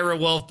 Thanks to Ira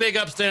Wolfe. Big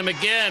ups to him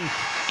again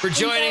for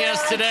joining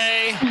us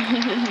today.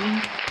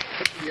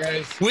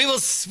 Guys. We will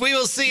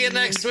see you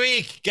next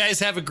week. Guys,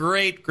 have a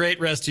great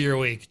rest of your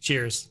week.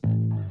 Cheers.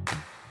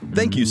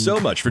 Thank you so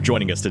much for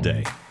joining us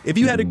today. If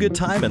you had a good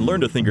time and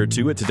learned a thing or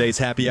two at today's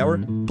happy hour,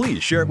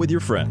 please share it with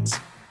your friends.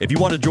 If you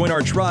want to join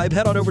our tribe,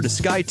 head on over to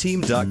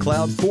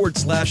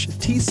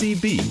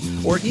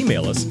skyeteam.cloud/TCB or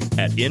email us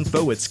at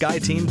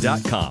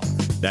info@skyeteam.com.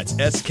 That's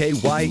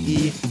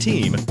SKYE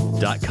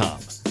team.com.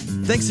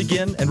 Thanks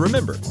again, and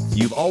remember,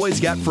 you've always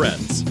got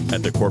friends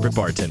at the Corporate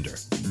Bartender.